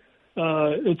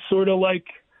 it's sort of like,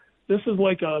 this is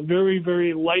like a very,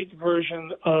 very light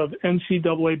version of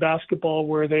NCAA basketball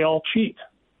where they all cheat.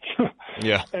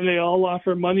 Yeah. And they all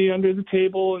offer money under the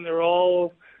table, and they're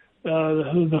all,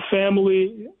 the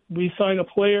family, we sign a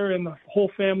player and the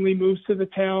whole family moves to the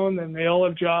town and they all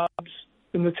have jobs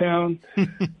in the town,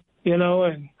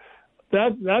 and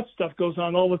that stuff goes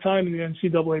on all the time in the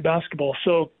NCAA basketball.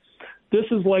 So this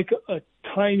is like a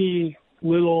tiny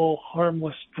little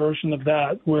harmless version of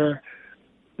that, where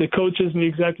the coaches and the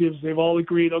executives, they've all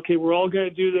agreed, okay, we're all going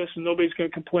to do this and nobody's going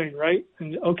to complain, right?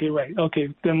 And okay, right. Okay,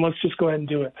 then let's just go ahead and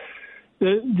do it.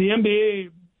 The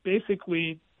NBA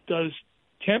basically does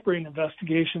tampering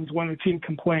investigations when a team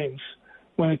complains,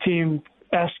 when a team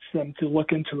asks them to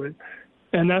look into it.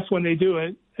 And that's when they do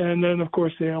it. And then, of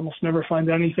course, they almost never find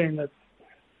anything that,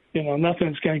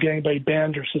 nothing's going to get anybody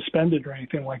banned or suspended or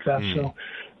anything like that. So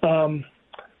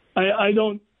I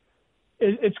don't –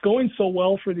 it's going so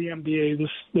well for the NBA,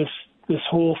 this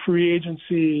whole free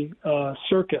agency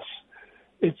circus.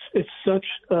 It's such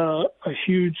a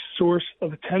huge source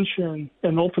of attention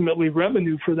and ultimately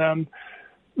revenue for them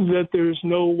that there's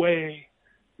no way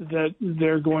that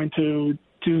they're going to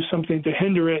do something to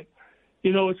hinder it.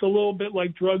 It's a little bit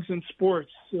like drugs in sports.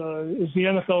 Is the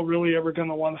NFL really ever going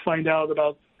to want to find out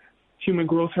about human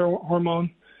growth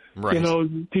hormone? Right.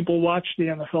 People watch the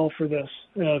NFL for this,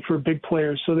 for big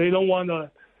players. So they don't want to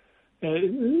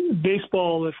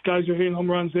baseball, if guys are hitting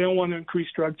home runs, they don't want to increase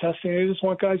drug testing. They just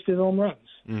want guys to hit home runs.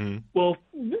 Mm-hmm. Well,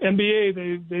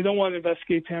 NBA, they don't want to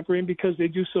investigate tampering because they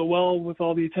do so well with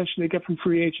all the attention they get from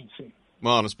free agency.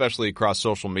 Well, and especially across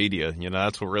social media,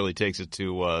 that's what really takes it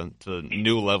to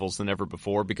new levels than ever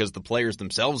before, because the players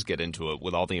themselves get into it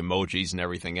with all the emojis and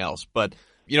everything else. But,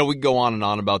 we can go on and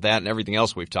on about that and everything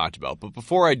else we've talked about. But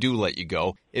before I do let you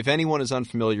go, if anyone is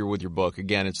unfamiliar with your book,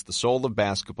 again, it's The Soul of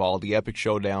Basketball, the epic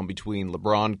showdown between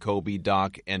LeBron, Kobe,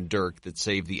 Doc, and Dirk that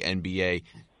saved the NBA.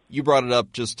 You brought it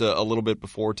up just a little bit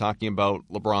before, talking about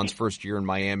LeBron's first year in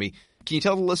Miami. Can you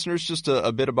tell the listeners just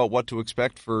a bit about what to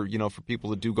expect for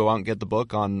people that do go out and get the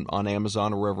book on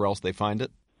Amazon or wherever else they find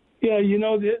it? Yeah,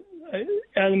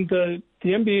 Adam, the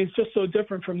NBA is just so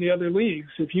different from the other leagues.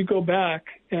 If you go back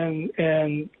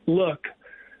and look,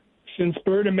 since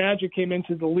Bird and Magic came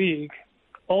into the league,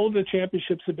 all of the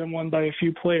championships have been won by a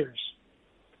few players.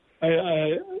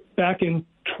 Back in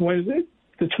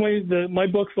my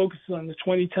book focuses on the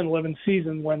 2010-11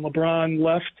 season when LeBron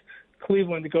left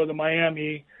Cleveland to go to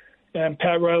Miami, and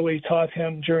Pat Riley taught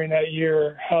him during that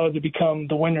year how to become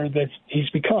the winner that he's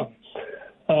become.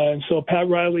 And so Pat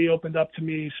Riley opened up to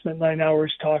me, spent 9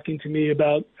 hours talking to me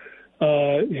about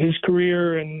his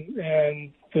career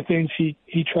and the things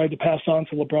he tried to pass on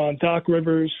to LeBron. Doc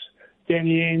Rivers,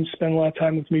 Danny Ainge spent a lot of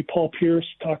time with me. Paul Pierce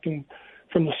talking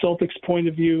from the Celtics' point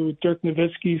of view. Dirk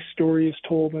Nowitzki's story is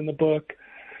told in the book.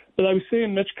 But I was sitting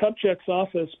in Mitch Kupchak's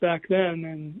office back then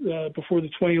and before the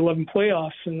 2011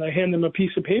 playoffs, and I handed him a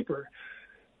piece of paper.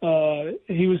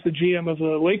 He was the GM of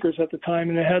the Lakers at the time,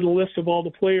 and it had a list of all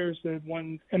the players that had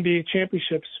won NBA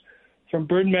championships from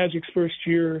Bird Magic's first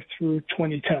year through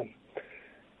 2010.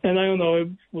 And I don't know, it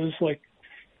was like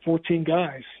 14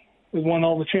 guys who won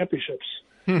all the championships.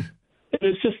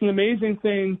 It's just an amazing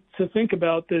thing to think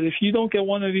about that if you don't get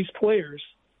one of these players,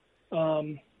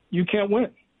 you can't win.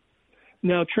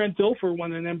 Now, Trent Dilfer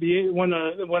won an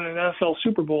NFL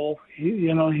Super Bowl.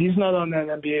 He's not on that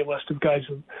NBA list of guys.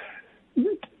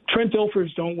 Trent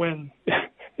Dilfers don't win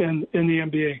in the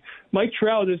NBA. Mike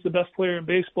Trout is the best player in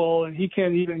baseball, and he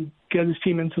can't even get his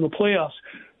team into the playoffs.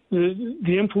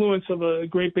 The influence of a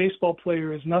great baseball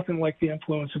player is nothing like the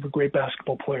influence of a great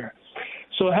basketball player.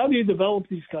 So how do you develop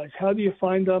these guys? How do you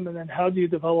find them, and then how do you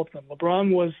develop them?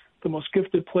 LeBron was the most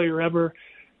gifted player ever,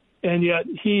 and yet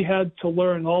he had to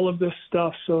learn all of this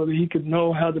stuff so that he could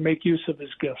know how to make use of his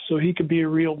gifts, so he could be a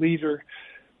real leader.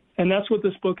 And that's what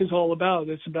this book is all about.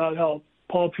 It's about how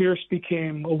Paul Pierce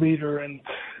became a leader and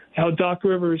how Doc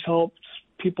Rivers helped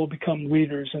people become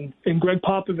leaders, and Greg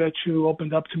Popovich, who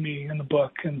opened up to me in the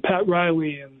book, and Pat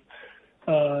Riley and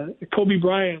Kobe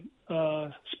Bryant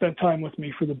spent time with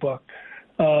me for the book.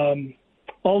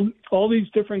 All these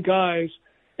different guys,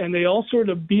 and they all sort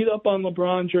of beat up on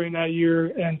LeBron during that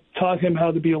year and taught him how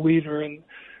to be a leader. And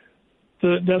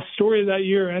the story of that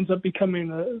year ends up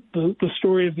becoming the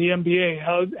story of the NBA.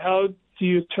 How do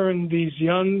you turn these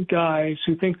young guys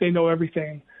who think they know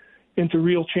everything into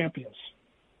real champions?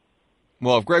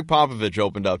 Well, if Greg Popovich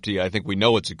opened up to you, I think we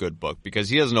know it's a good book because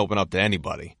he doesn't open up to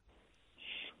anybody.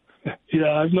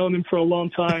 Yeah, I've known him for a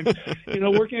long time.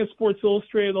 Working at Sports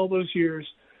Illustrated all those years,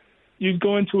 you'd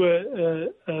go into a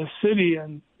city,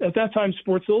 and at that time,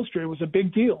 Sports Illustrated was a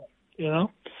big deal,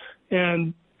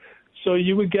 and so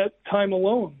you would get time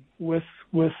alone with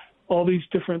all these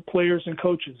different players and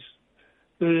coaches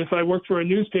that if I worked for a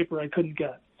newspaper, I couldn't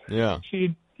get. Yeah. So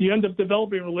you end up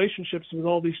developing relationships with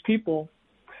all these people,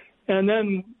 and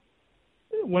then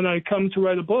when I come to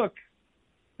write a book,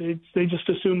 they just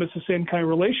assume it's the same kind of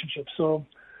relationship. So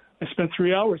I spent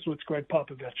 3 hours with Greg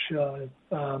Popovich,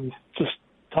 just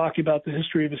talking about the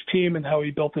history of his team and how he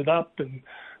built it up and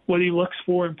what he looks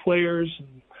for in players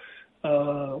and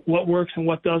what works and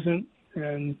what doesn't.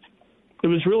 And it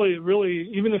was really, really,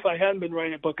 even if I hadn't been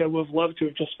writing a book, I would have loved to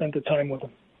have just spent the time with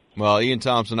him. Well, Ian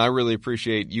Thompson, I really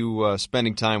appreciate you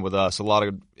spending time with us. A lot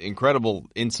of incredible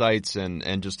insights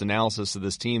and just analysis of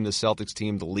this team, the Celtics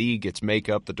team, the league, its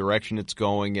makeup, the direction it's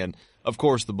going, and, of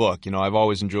course, the book. I've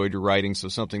always enjoyed your writing, so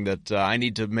something that I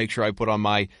need to make sure I put on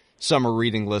my summer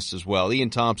reading list as well.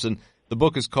 Ian Thompson, the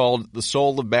book is called The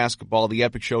Soul of Basketball, the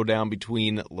epic showdown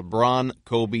between LeBron,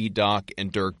 Kobe, Doc, and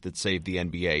Dirk that saved the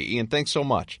NBA. Ian, thanks so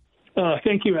much.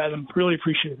 Thank you, Adam. Really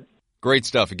appreciate it. Great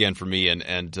stuff again from me,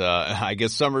 and I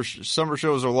guess summer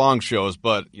shows are long shows,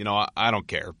 but I don't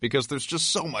care because there's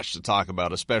just so much to talk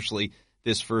about, especially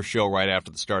this first show right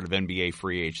after the start of NBA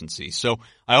free agency. So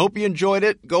I hope you enjoyed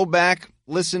it. Go back,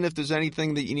 listen if there's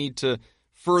anything that you need to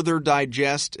further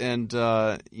digest and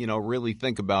really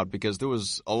think about because there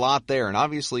was a lot there, and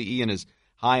obviously Ian is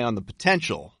high on the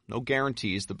potential, no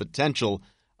guarantees, the potential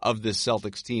of this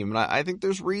Celtics team, and I think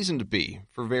there's reason to be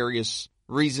for various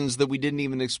reasons that we didn't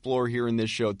even explore here in this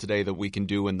show today that we can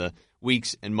do in the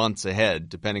weeks and months ahead,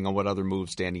 depending on what other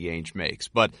moves Danny Ainge makes.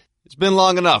 But it's been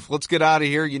long enough. Let's get out of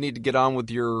here. You need to get on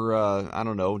with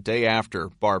your, day after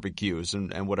barbecues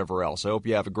and whatever else. I hope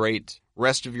you have a great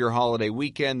rest of your holiday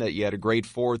weekend, that you had a great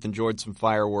 4th, enjoyed some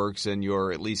fireworks, and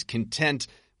you're at least content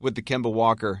with the Kemba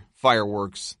Walker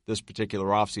fireworks this particular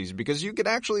offseason, because you could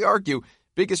actually argue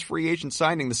biggest free agent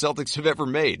signing the Celtics have ever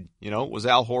made. Was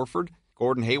Al Horford.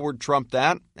 Gordon Hayward trumped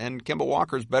that, and Kemba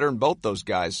Walker's better than both those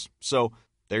guys. So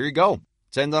there you go.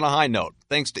 Let's end on a high note.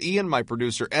 Thanks to Ian, my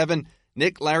producer Evan,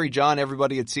 Nick, Larry, John,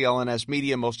 everybody at CLNS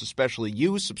Media, most especially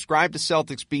you. Subscribe to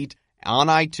Celtics Beat on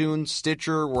iTunes,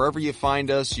 Stitcher, wherever you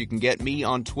find us. You can get me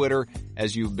on Twitter,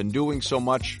 as you've been doing so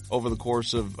much over the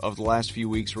course of the last few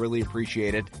weeks. Really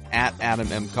appreciate it. At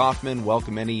Adam M. Kaufman.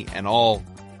 Welcome any and all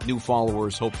new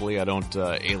followers. Hopefully I don't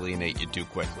alienate you too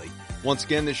quickly. Once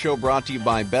again, this show brought to you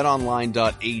by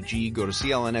betonline.ag. Go to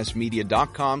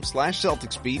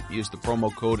clnsmedia.com/CelticsBeat. Use the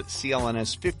promo code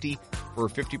CLNS50 for a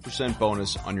 50%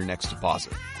 bonus on your next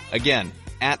deposit. Again,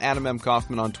 at Adam M.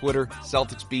 Kaufman on Twitter,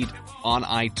 Celtics Beat on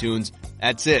iTunes.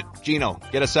 That's it. Gino,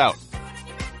 get us out.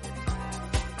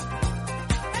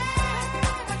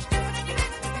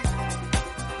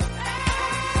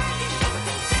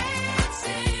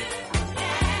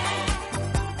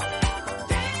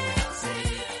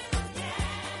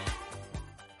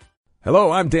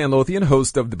 Hello, I'm Dan Lothian,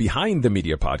 host of the Behind the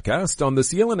Media podcast on the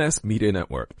CLNS Media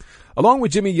Network. Along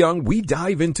with Jimmy Young, we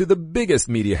dive into the biggest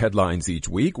media headlines each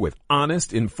week with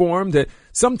honest, informed, and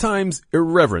sometimes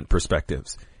irreverent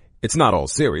perspectives. It's not all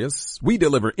serious. We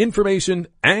deliver information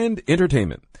and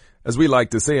entertainment. As we like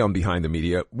to say on Behind the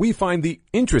Media, we find the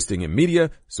interesting in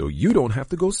media so you don't have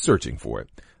to go searching for it.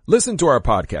 Listen to our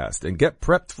podcast and get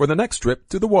prepped for the next trip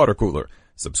to the water cooler.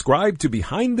 Subscribe to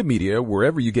Behind the Media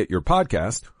wherever you get your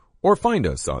podcast, or find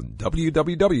us on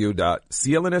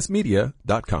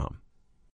www.clnsmedia.com.